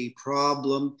say a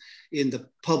problem in the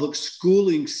public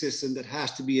schooling system that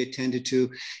has to be attended to,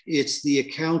 it's the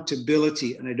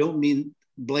accountability. And I don't mean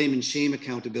blame and shame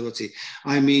accountability.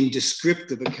 I mean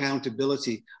descriptive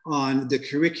accountability on the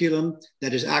curriculum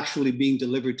that is actually being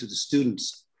delivered to the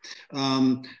students.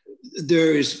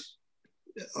 There is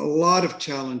a lot of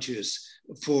challenges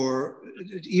for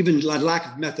even lack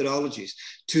of methodologies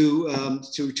to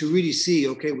really see,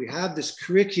 okay, we have this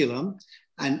curriculum,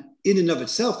 and in and of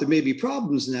itself, there may be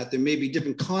problems in that. There may be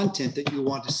different content that you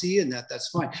want to see in that. That's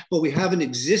fine. But we have an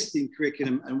existing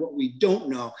curriculum, and what we don't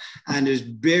know, and there's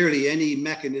barely any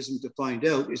mechanism to find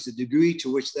out, is the degree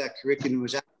to which that curriculum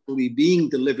is actually being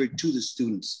delivered to the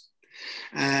students.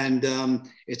 And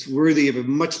it's worthy of a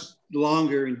much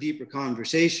longer and deeper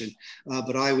conversation.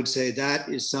 But I would say that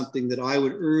is something that I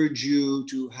would urge you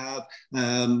to have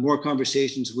more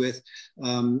conversations with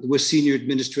senior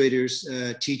administrators,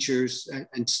 teachers,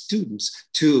 and students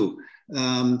too.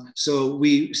 So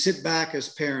we sit back as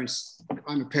parents.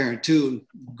 I'm a parent too,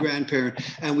 grandparent,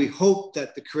 and we hope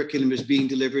that the curriculum is being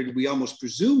delivered. We almost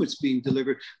presume it's being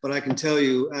delivered, but I can tell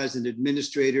you as an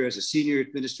administrator, as a senior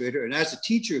administrator, and as a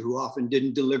teacher who often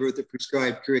didn't deliver the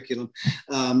prescribed curriculum,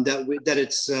 that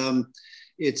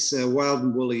it's wild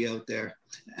and woolly out there.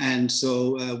 And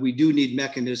so we do need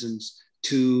mechanisms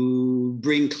to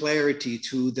bring clarity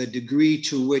to the degree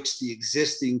to which the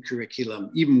existing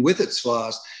curriculum, even with its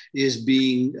flaws, is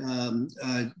being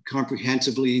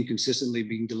comprehensively and consistently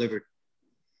being delivered.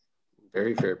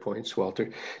 Very fair points,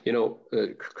 Walter. You know,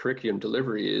 curriculum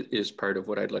delivery is part of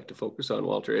what I'd like to focus on,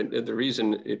 Walter. And the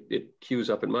reason it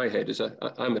cues up in my head is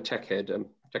I'm a tech head.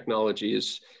 Technology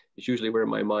is usually where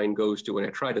my mind goes to when I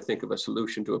try to think of a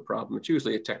solution to a problem. It's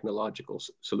usually a technological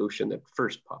solution that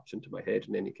first pops into my head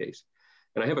in any case.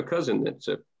 And I have a cousin that's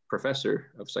a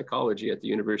professor of psychology at the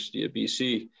University of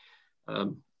BC,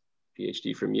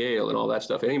 PhD from Yale and all that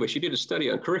stuff. Anyway, she did a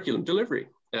study on curriculum delivery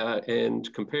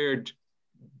and compared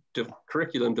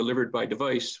curriculum delivered by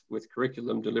device with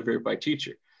curriculum delivered by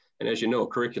teacher. And as you know,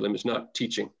 curriculum is not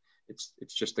teaching.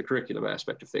 It's just the curriculum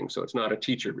aspect of things. So it's not a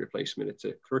teacher replacement. It's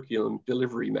a curriculum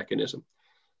delivery mechanism.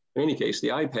 In any case, the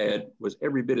iPad was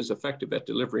every bit as effective at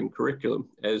delivering curriculum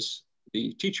as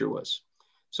the teacher was.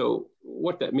 So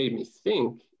what that made me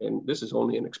think, and this is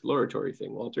only an exploratory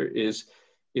thing, Walter, is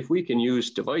if we can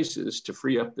use devices to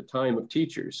free up the time of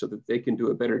teachers so that they can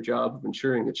do a better job of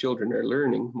ensuring the children are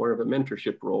learning, more of a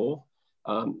mentorship role,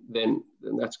 then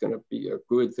that's going to be a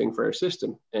good thing for our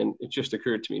system. And it just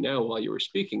occurred to me now while you were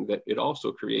speaking that it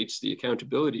also creates the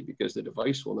accountability because the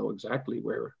device will know exactly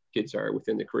where kids are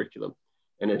within the curriculum.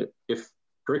 And if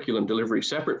curriculum delivery is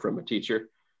separate from a teacher,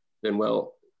 then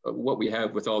well, what we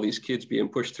have with all these kids being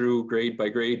pushed through grade by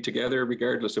grade together,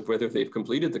 regardless of whether they've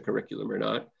completed the curriculum or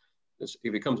not,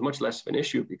 it becomes much less of an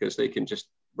issue because they can just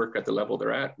work at the level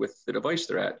they're at with the device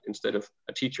they're at instead of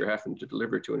a teacher having to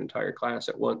deliver to an entire class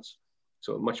at once.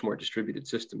 So a much more distributed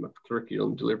system of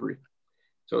curriculum delivery.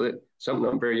 So that's something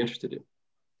I'm very interested in.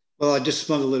 Well, I just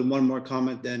want to one more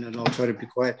comment then, and I'll try to be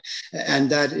quiet.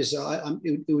 And that is,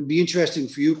 it would be interesting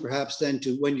for you perhaps then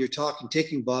to, when you're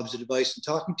taking Bob's advice and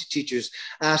talking to teachers,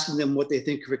 asking them what they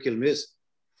think curriculum is.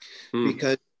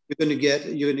 Because you're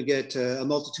going to get a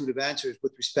multitude of answers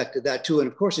with respect to that too.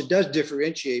 And of course, it does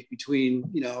differentiate between,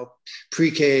 you know,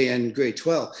 pre-K and grade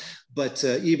 12, but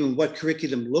even what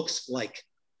curriculum looks like,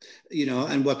 you know,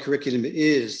 and what curriculum it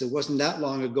is. It wasn't that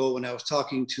long ago when I was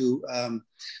talking to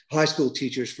high school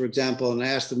teachers, for example, and I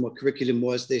asked them what curriculum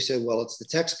was. They said, well, it's the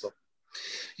textbook.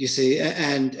 You see,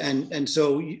 and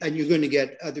you're going to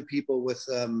get other people with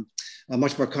a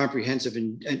much more comprehensive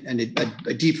and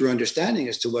a deeper understanding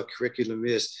as to what curriculum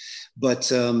is.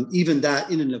 But even that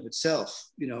in and of itself,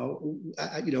 you know,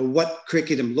 what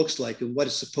curriculum looks like and what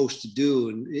it's supposed to do,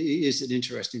 and is an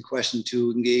interesting question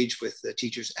to engage with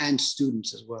teachers and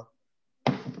students as well.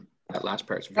 That last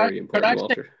part's very important,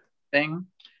 Walter. Thing.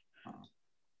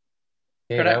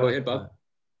 Yeah, go ahead, Bob.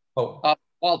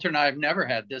 Walter and I have never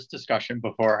had this discussion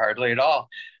before, hardly at all.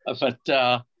 But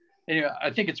anyway, I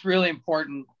think it's really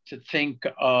important to think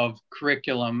of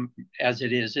curriculum as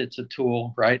it is. It's a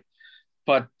tool, right?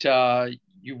 But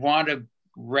you want to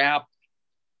wrap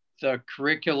the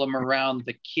curriculum around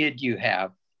the kid you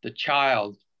have, the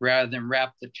child, rather than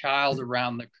wrap the child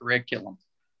around the curriculum.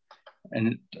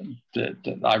 And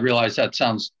I realize that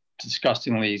sounds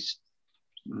disgustingly,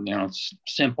 you know,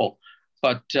 simple,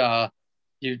 but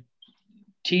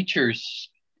teachers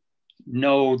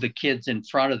know the kids in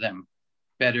front of them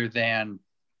better than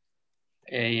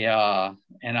an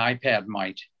iPad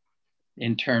might.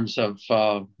 in terms of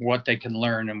what they can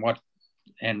learn and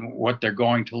what they're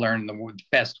going to learn, the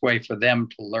best way for them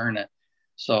to learn it.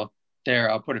 So there,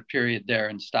 I'll put a period there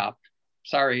and stop.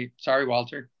 Sorry,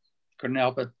 Walter, couldn't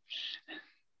help it.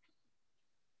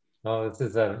 Oh, this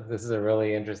is a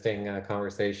really interesting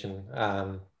conversation.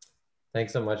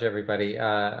 Thanks so much, everybody.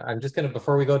 I'm just gonna,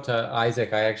 before we go to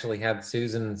Isaac, I actually had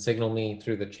Susan signal me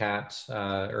through the chat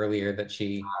earlier that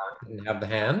she didn't have the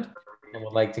hand and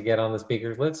would like to get on the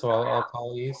speakers list. So I'll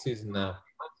call you, Susan, now.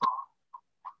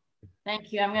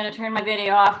 Thank you. I'm going to turn my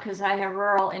video off because I have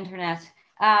rural internet.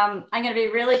 I'm going to be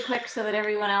really quick so that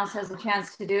everyone else has a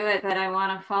chance to do it, but I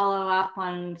want to follow up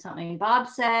on something Bob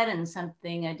said and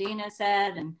something Adina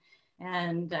said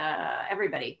and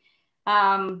everybody.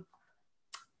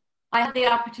 I had the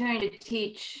opportunity to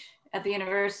teach at the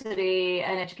university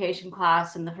an education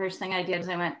class, and the first thing I did is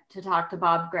I went to talk to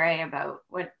Bob Gray about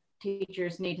what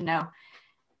teachers need to know.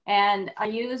 And I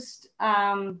used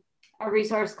a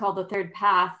resource called The Third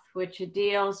Path, which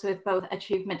deals with both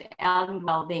achievement and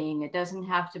well-being. It doesn't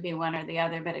have to be one or the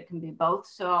other, but it can be both.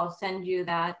 So I'll send you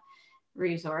that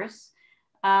resource.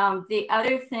 The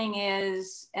other thing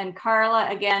is, and Carla,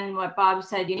 again, what Bob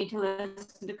said, you need to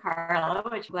listen to Carla,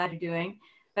 which I'm glad you're doing.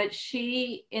 But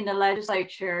she, in the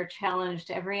legislature,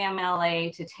 challenged every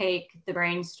MLA to take the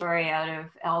brain story out of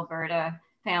Alberta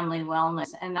family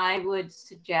wellness. And I would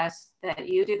suggest that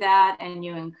you do that and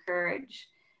you encourage.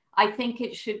 I think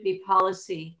it should be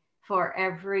policy for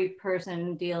every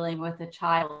person dealing with a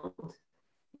child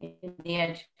in the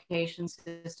education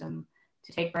system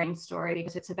to take brain story,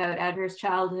 because it's about adverse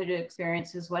childhood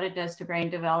experiences, what it does to brain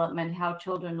development, how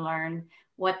children learn,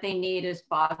 what they need, as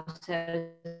Bob says,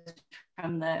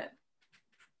 from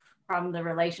the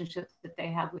relationships that they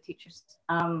have with teachers.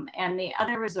 And the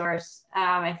other resource,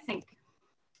 I think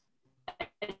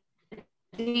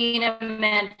Dina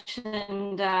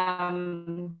mentioned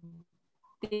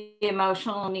the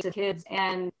emotional needs of kids,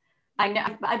 and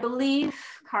I believe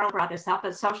Carl brought this up,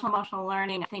 but social emotional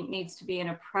learning, I think, needs to be an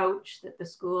approach that the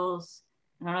schools,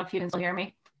 I don't know if you can still hear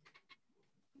me,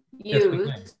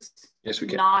 use. Yes, we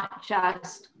can. Not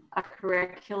just a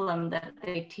curriculum that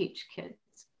they teach kids,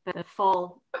 but the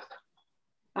full,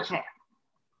 okay.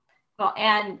 Well,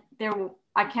 and there,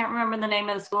 I can't remember the name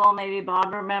of the school, maybe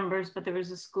Bob remembers, but there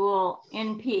was a school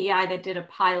in PEI that did a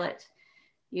pilot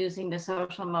using the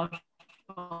social emotional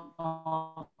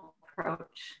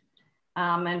approach.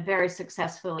 And very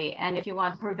successfully. And if you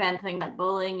want to prevent things like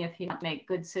bullying, if you want to make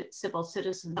good civil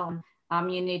citizens,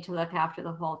 you need to look after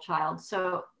the whole child.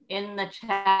 So in the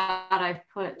chat, I've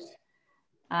put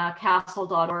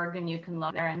castle.org, and you can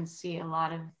look there and see a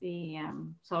lot of the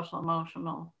social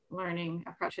emotional learning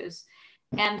approaches.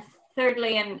 And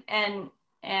thirdly,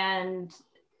 and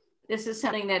this is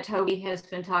something that Toby has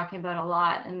been talking about a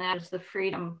lot, and that is the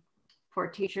freedom for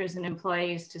teachers and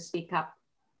employees to speak up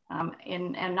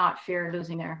and not fear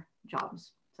losing their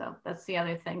jobs. So that's the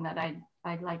other thing that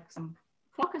I'd like some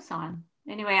focus on.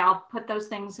 Anyway, I'll put those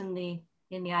things in the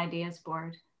ideas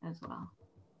board as well.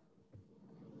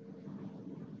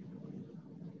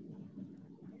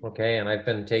 Okay, and I've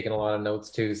been taking a lot of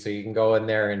notes too, so you can go in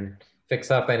there and fix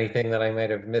up anything that I might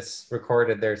have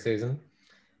misrecorded there, Susan.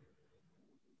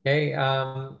 Okay,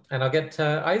 and I'll get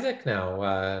to Isaac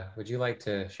now. Would you like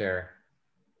to share?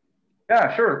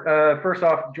 Yeah, sure. First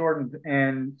off, Jordan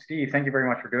and Steve, thank you very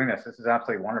much for doing this. This is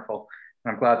absolutely wonderful.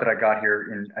 And I'm glad that I got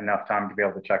here in enough time to be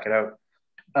able to check it out.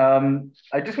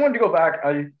 I just wanted to go back.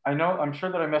 I know, I'm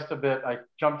sure that I missed a bit. I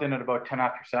jumped in at about 10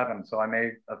 after 7, so I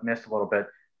may have missed a little bit.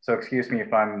 So excuse me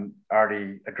if I'm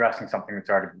already addressing something that's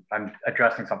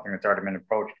already been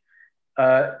approached.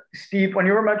 Steve, when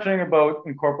you were mentioning about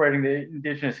incorporating the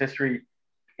Indigenous history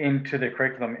into the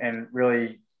curriculum and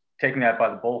really taking that by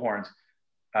the bullhorns,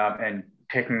 and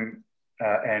taking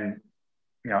and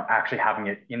actually having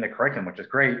it in the curriculum, which is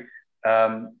great.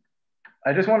 I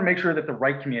just want to make sure that the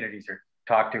right communities are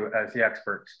talked to as the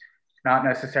experts. Not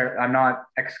necessarily, I'm not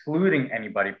excluding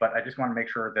anybody, but I just want to make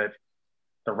sure that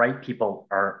the right people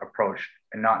are approached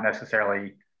and not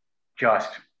necessarily just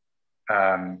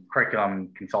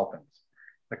curriculum consultants.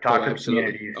 But talk to the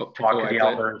communities, talk to the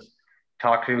elders,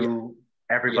 talk to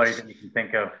everybody that you can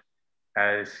think of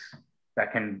as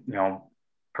that can,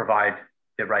 provide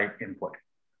the right input.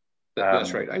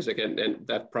 That's right, Isaac, and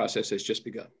that process has just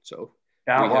begun. So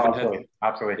absolutely.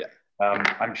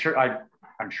 Yeah. I'm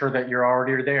sure that you're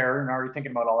already there and already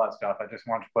thinking about all that stuff. I just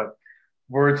want to put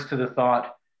words to the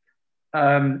thought.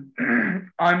 I'm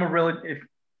a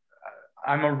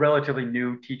relatively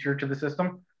new teacher to the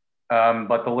system,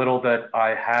 but the little that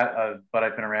I had, but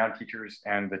I've been around teachers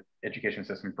and the education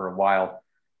system for a while,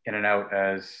 in and out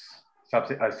as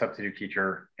a substitute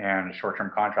teacher and a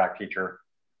short-term contract teacher.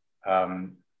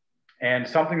 And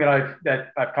something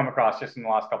that I've come across just in the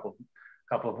last couple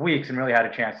of weeks and really had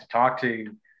a chance to talk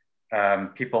to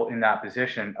people in that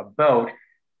position about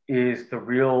is the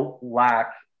real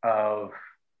lack of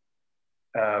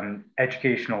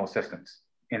educational assistance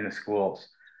in the schools.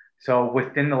 So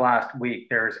within the last week,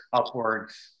 there's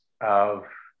upwards of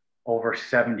over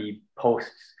 70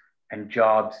 posts and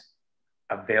jobs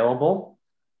available.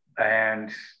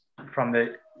 And from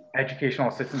the educational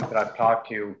assistants that I've talked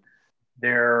to,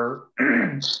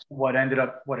 what it ended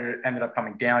up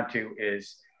coming down to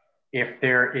is if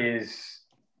there is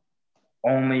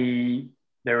only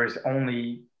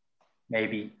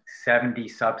maybe 70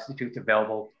 substitutes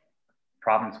available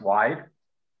province-wide,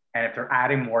 and if they're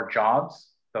adding more jobs,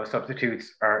 those substitute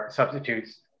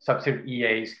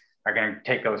EAs are going to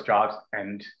take those jobs,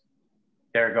 and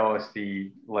there goes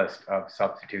the list of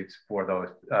substitutes for those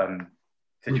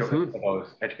for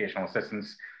those educational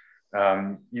assistants,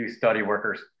 youth study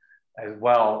workers as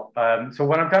well. So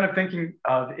what I'm kind of thinking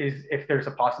of is if there's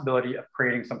a possibility of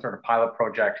creating some sort of pilot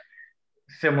project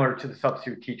similar to the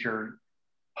substitute teacher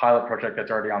pilot project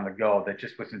that's already on the go that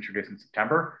just was introduced in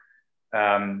September,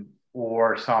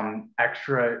 or some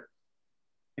extra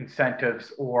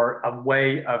incentives or a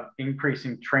way of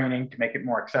increasing training to make it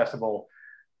more accessible,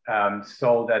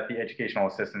 so that the educational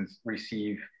assistants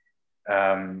receive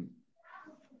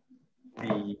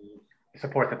the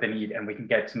support that they need, and we can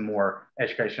get some more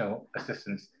educational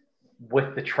assistance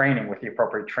with the training, with the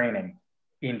appropriate training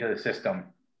into the system,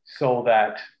 so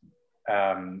that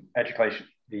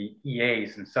the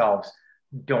EAs themselves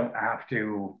don't have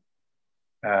to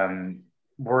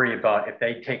worry about if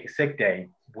they take a sick day,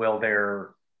 will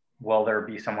there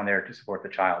be someone there to support the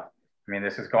child? I mean,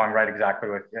 this is going right exactly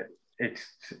with it. It's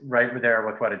right there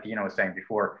with what Adina was saying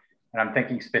before. And I'm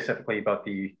thinking specifically about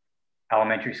the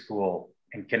elementary school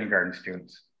and kindergarten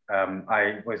students.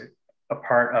 I was a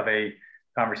part of a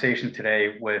conversation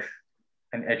today with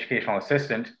an educational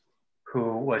assistant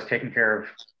who was taking care of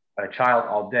a child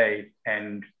all day,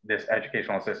 and this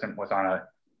educational assistant was on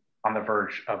the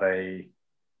verge of a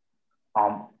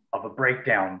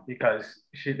breakdown because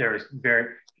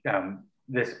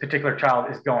this particular child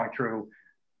is going through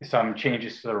some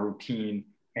changes to their routine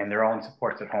and their own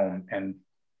supports at home, and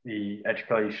the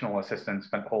educational assistant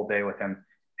spent the whole day with him,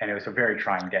 and it was a very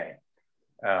trying day.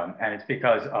 And it's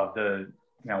because of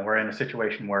we're in a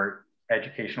situation where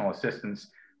educational assistants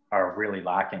are really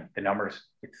lacking. The numbers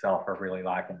itself are really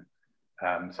lacking.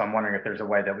 So I'm wondering if there's a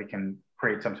way that we can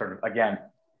create some sort of, again,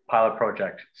 pilot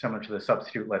project similar to the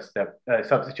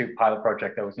substitute pilot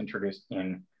project that was introduced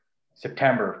in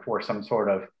September for some sort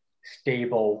of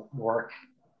stable work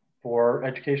for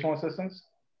educational assistants,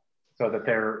 so that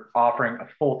they're offering a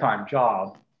full-time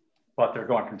job, but they're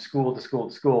going from school to school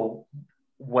to school,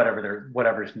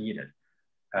 whatever's needed.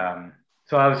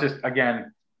 So I was just,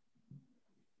 again.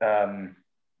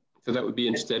 So that would be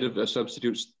instead of a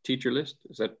substitute teacher list?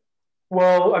 Is that?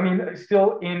 Well, I mean,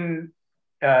 still in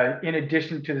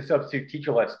addition to the substitute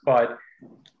teacher list, but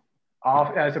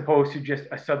as opposed to just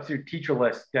a substitute teacher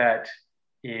list that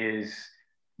is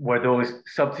where those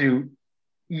substitute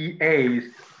EAs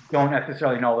don't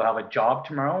necessarily know they'll have a job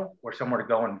tomorrow or somewhere to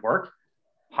go and work,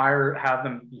 have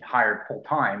them be hired full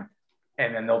time,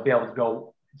 and then they'll be able to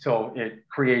go. So it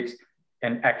creates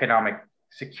an economic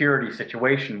security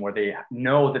situation where they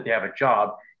know that they have a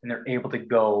job and they're able to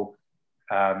go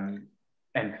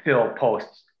and fill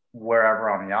posts wherever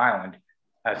on the island,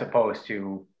 as opposed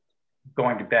to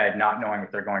going to bed not knowing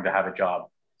if they're going to have a job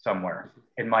somewhere.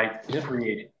 It might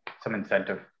create some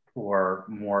incentive for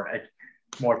more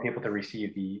people to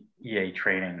receive the EA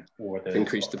training or the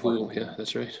increase the pool. Yeah,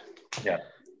 that's right. Yeah.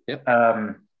 Yep.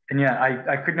 And yeah,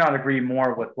 I could not agree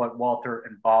more with what Walter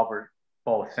and Bob were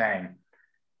both saying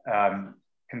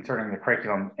concerning the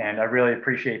curriculum. And I really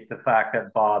appreciate the fact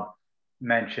that Bob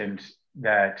mentioned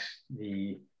that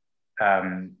the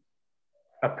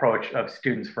approach of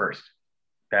students first,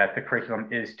 that the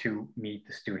curriculum is to meet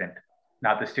the student,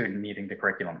 not the student meeting the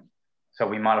curriculum. So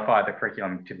we modify the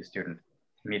curriculum to the student,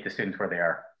 to meet the students where they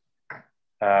are.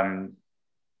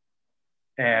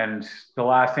 And the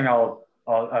last thing I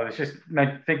was just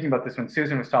thinking about this when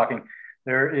Susan was talking,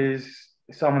 there is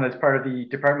someone that's part of the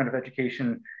Department of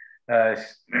Education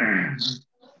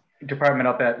department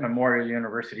up at Memorial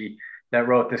University that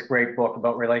wrote this great book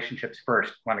about relationships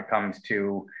first when it comes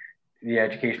to the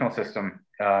educational system.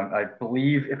 I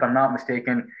believe, if I'm not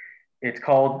mistaken, it's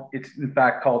in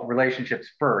fact called Relationships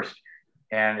First,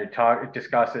 and it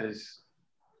discusses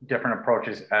different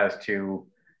approaches as to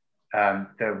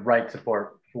the right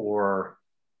support for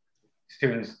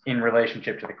students in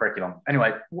relationship to the curriculum.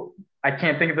 Anyway, I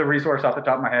can't think of the resource off the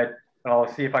top of my head, but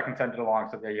I'll see if I can send it along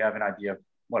so that you have an idea of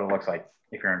what it looks like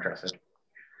if you're interested.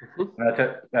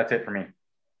 That's it for me.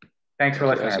 Thanks for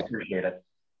listening. I appreciate it.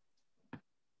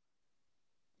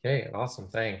 Okay, awesome.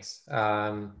 Thanks.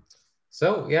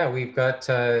 So yeah, we've got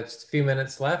just a few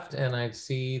minutes left, and I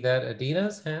see that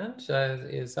Adina's hand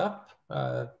is up.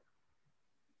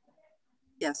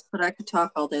 Yes, but I could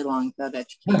talk all day long about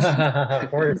education. Of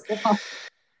course.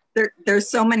 There's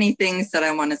so many things that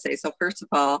I want to say. So first of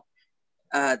all,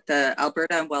 the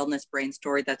Alberta Wellness Brain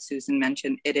story that Susan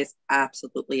mentioned, it is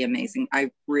absolutely amazing. I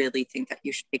really think that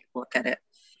you should take a look at it.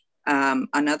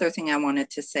 Another thing I wanted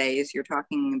to say is you're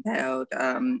talking about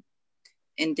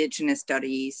Indigenous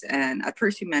studies, and at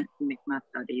first you mentioned Mi'kmaq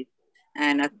studies.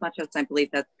 And as much as I believe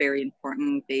that's very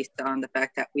important based on the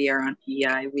fact that we are on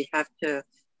PEI, we have to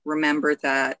remember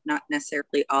that not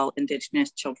necessarily all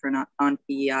Indigenous children on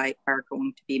PEI are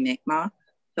going to be Mi'kmaq.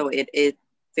 So it is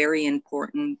very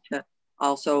important to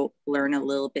also learn a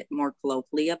little bit more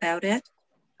globally about it.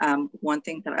 One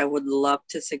thing that I would love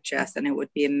to suggest, and it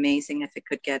would be amazing if it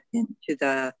could get into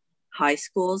the high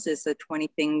schools, is the 20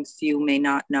 Things You May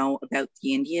Not Know About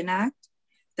the Indian Act.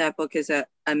 That book is an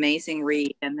amazing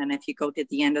read. And then if you go to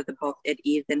the end of the book, it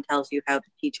even tells you how to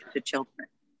teach it to children.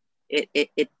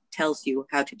 It tells you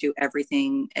how to do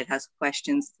everything. It has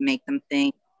questions to make them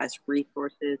think, it has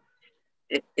resources.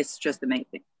 It's just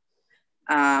amazing.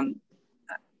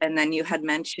 And then you had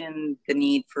mentioned the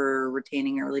need for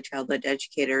retaining early childhood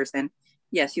educators. And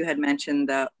yes, you had mentioned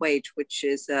the wage, which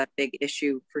is a big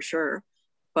issue for sure.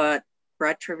 But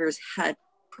Brett Trivers had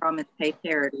promised pay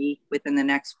parity within the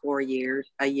next 4 years,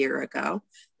 a year ago.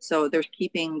 So there's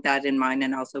keeping that in mind,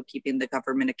 and also keeping the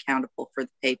government accountable for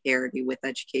the pay parity with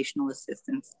educational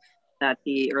assistance that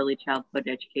the early childhood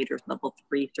educators level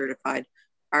 3 certified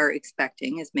are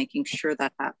expecting, is making sure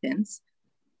that happens.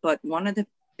 But one of the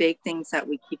big things that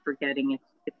we keep forgetting is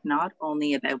it's not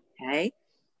only about pay.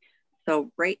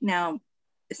 So right now,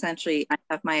 essentially, I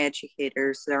have my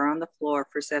educators, they're on the floor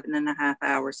for 7.5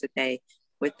 hours a day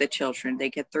with the children. They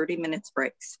get 30 minutes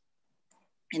breaks.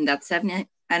 And that's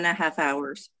 7.5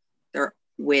 hours. They're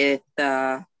with,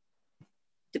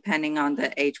 depending on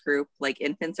the age group, like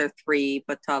infants are 3,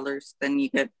 but toddlers, then you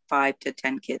get 5 to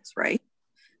 10 kids, right?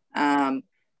 And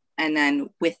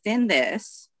then within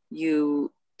this, the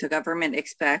government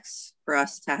expects for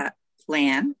us to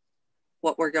plan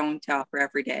what we're going to offer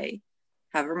every day,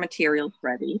 have our materials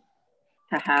ready,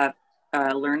 to have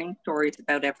learning stories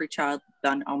about every child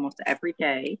done almost every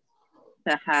day,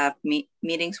 to have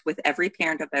meetings with every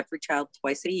parent of every child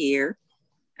twice a year,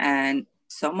 and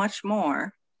so much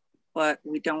more. But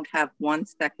we don't have 1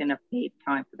 second of paid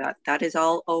time for that. That is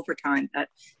all overtime. That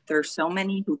there's so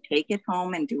many who take it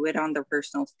home and do it on their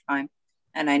personal time.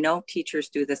 And I know teachers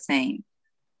do the same.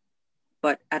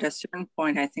 But at a certain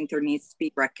point, I think there needs to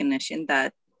be recognition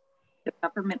that the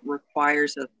government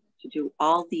requires us to do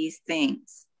all these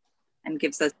things and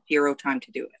gives us 0 time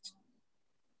to do it.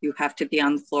 You have to be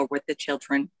on the floor with the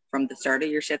children from the start of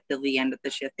your shift till the end of the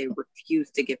shift. They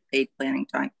refuse to give paid planning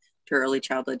time to early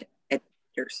childhood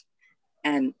educators.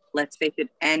 And let's face it,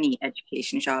 any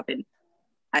education job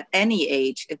at any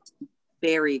age, it's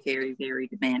very, very, very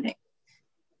demanding.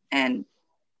 And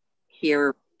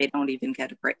here, they don't even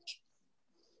get a break.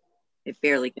 They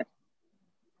barely get.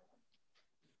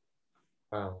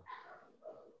 Wow.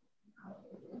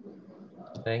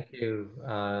 Thank you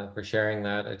for sharing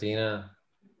that, Adina.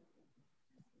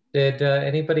 Did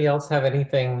anybody else have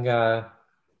anything?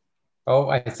 Oh,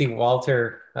 I see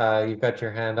Walter, you've got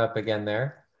your hand up again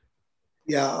there.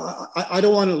 Yeah, I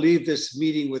don't want to leave this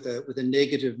meeting with a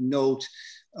negative note,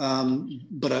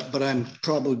 but I'm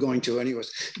probably going to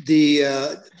anyways.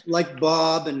 Like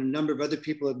Bob and a number of other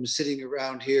people have been sitting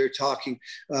around here talking,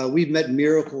 we've met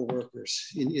miracle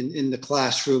workers in the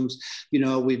classrooms. You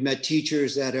know, we've met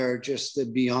teachers that are just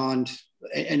beyond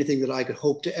anything that I could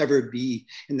hope to ever be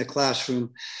in the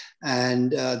classroom.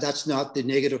 And that's not the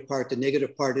negative part. The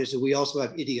negative part is that we also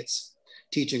have idiots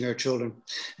teaching our children.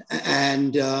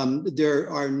 And there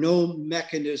are no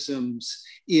mechanisms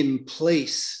in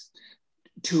place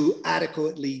to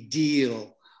adequately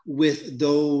deal with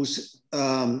those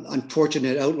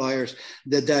unfortunate outliers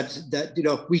that you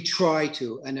know, we try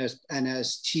to, and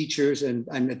as teachers and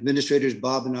administrators,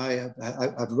 Bob and I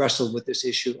have wrestled with this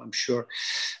issue, I'm sure,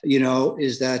 you know,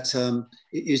 is that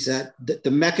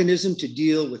the mechanism to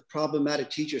deal with problematic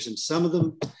teachers, and some of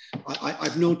them,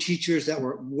 I've known teachers that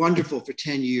were wonderful for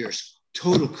 10 years,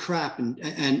 total crap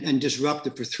and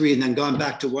disruptive for 3 and then gone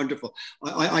back to wonderful.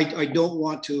 I don't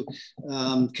want to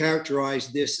characterize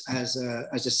this as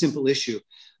a simple issue,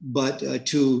 but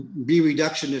to be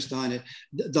reductionist on it,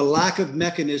 the lack of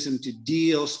mechanism to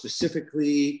deal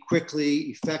specifically,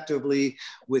 quickly, effectively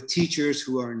with teachers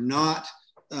who are not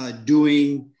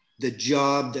doing the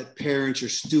job that parents or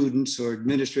students or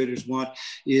administrators want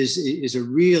is a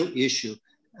real issue.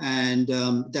 And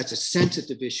that's a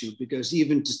sensitive issue, because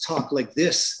even to talk like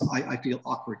this, I feel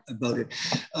awkward about it.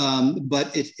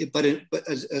 But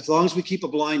as long as we keep a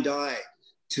blind eye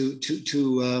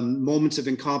to moments of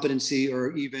incompetency,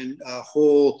 or even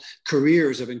whole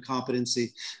careers of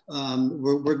incompetency,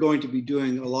 we're going to be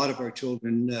doing a lot of our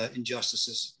children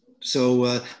injustices.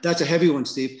 So that's a heavy one,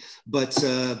 Steve. But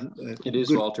it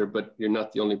is, Walter. But you're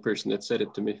not the only person that said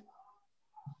it to me.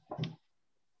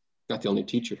 Not the only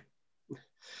teacher.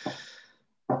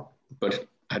 But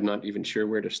I'm not even sure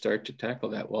where to start to tackle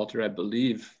that, Walter. I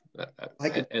believe,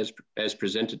 as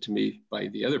presented to me by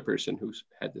the other person who's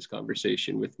had this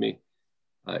conversation with me,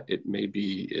 it may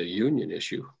be a union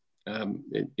issue.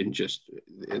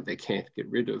 They can't get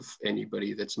rid of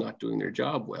anybody that's not doing their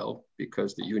job well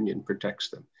because the union protects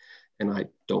them. And I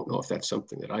don't know if that's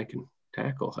something that I can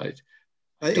tackle.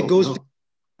 It goes.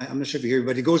 I'm not sure if you hear,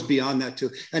 but it goes beyond that too.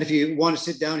 And if you want to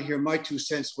sit down and hear my 2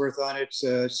 cents worth on it,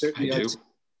 certainly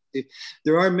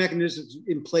there are mechanisms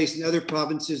in place in other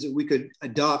provinces that we could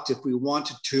adopt if we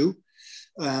wanted to,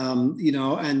 you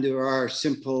know, and there are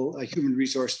simple human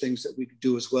resource things that we could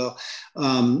do as well.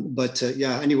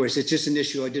 Yeah, anyways, it's just an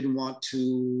issue I didn't want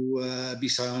to be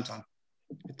silent on.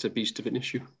 It's a beast of an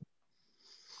issue.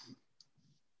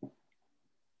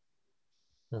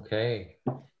 Okay.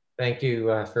 Thank you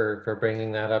for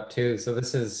bringing that up too. So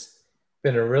this has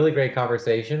been a really great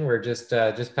conversation. We're just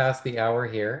past the hour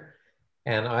here,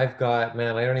 and I've got,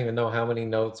 man, I don't even know how many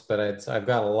notes, but I've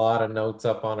got a lot of notes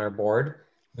up on our board.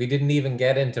 We didn't even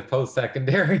get into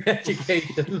post-secondary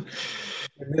education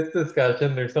in this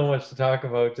discussion. There's so much to talk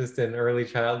about just in early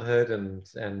childhood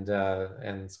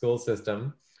and school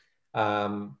system.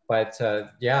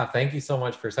 Yeah, thank you so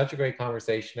much for such a great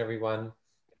conversation, everyone.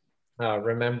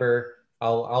 Remember,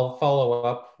 I'll follow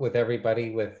up with everybody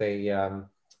with a,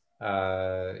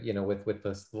 you know, with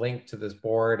this link to this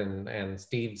board and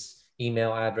Steve's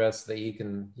email address that you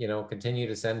can, you know, continue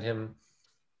to send him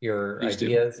your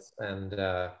ideas and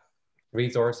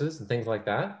resources and things like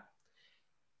that.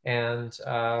 And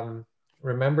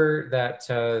remember that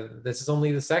this is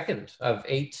only the second of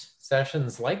 8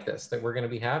 sessions like this that we're going to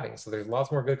be having. So there's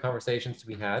lots more good conversations to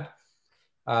be had.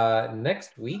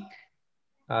 Next week,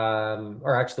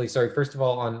 or actually, sorry, first of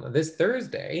all, on this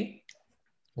Thursday,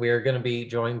 we are going to be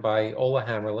joined by Ola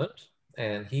Hammerland,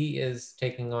 and he is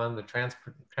taking on the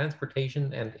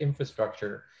transportation and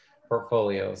infrastructure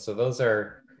portfolio. So those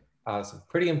are some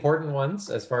pretty important ones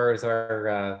as far as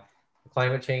our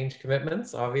climate change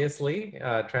commitments, obviously.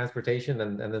 Transportation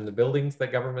and then the buildings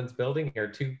that government's building are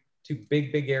two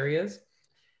big areas.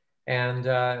 And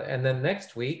then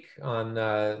next week on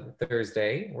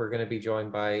Thursday, we're going to be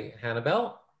joined by Hannah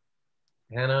Bell.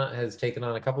 Hannah has taken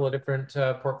on a couple of different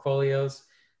portfolios,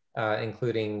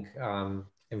 including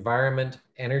environment,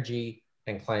 energy,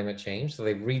 and climate change. So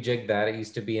they've rejigged that. It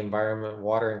used to be environment,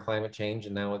 water, and climate change,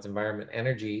 and now it's environment,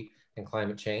 energy, and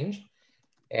climate change.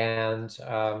 And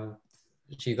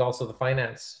she's also the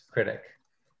finance critic.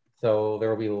 So there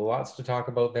will be lots to talk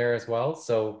about there as well.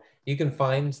 So you can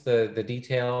find the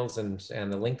details and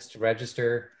the links to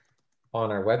register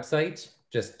on our website.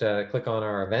 Just click on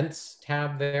our events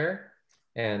tab there,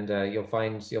 and you'll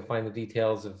find the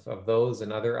details of those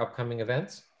and other upcoming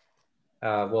events.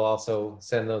 We'll also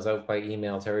send those out by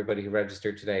email to everybody who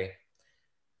registered today.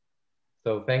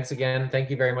 So thanks again. Thank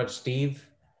you very much, Steve.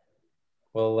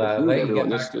 We'll let you get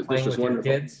back to playing with your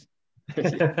kids.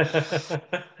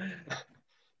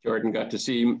 Jordan, got to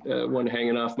see one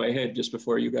hanging off my head just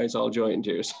before you guys all joined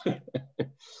here.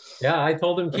 Yeah, I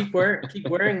told him keep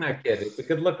wearing that kid. It's a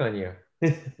good look on you.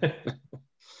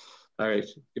 All right.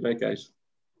 Good night, guys.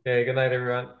 Okay, good night,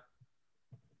 everyone.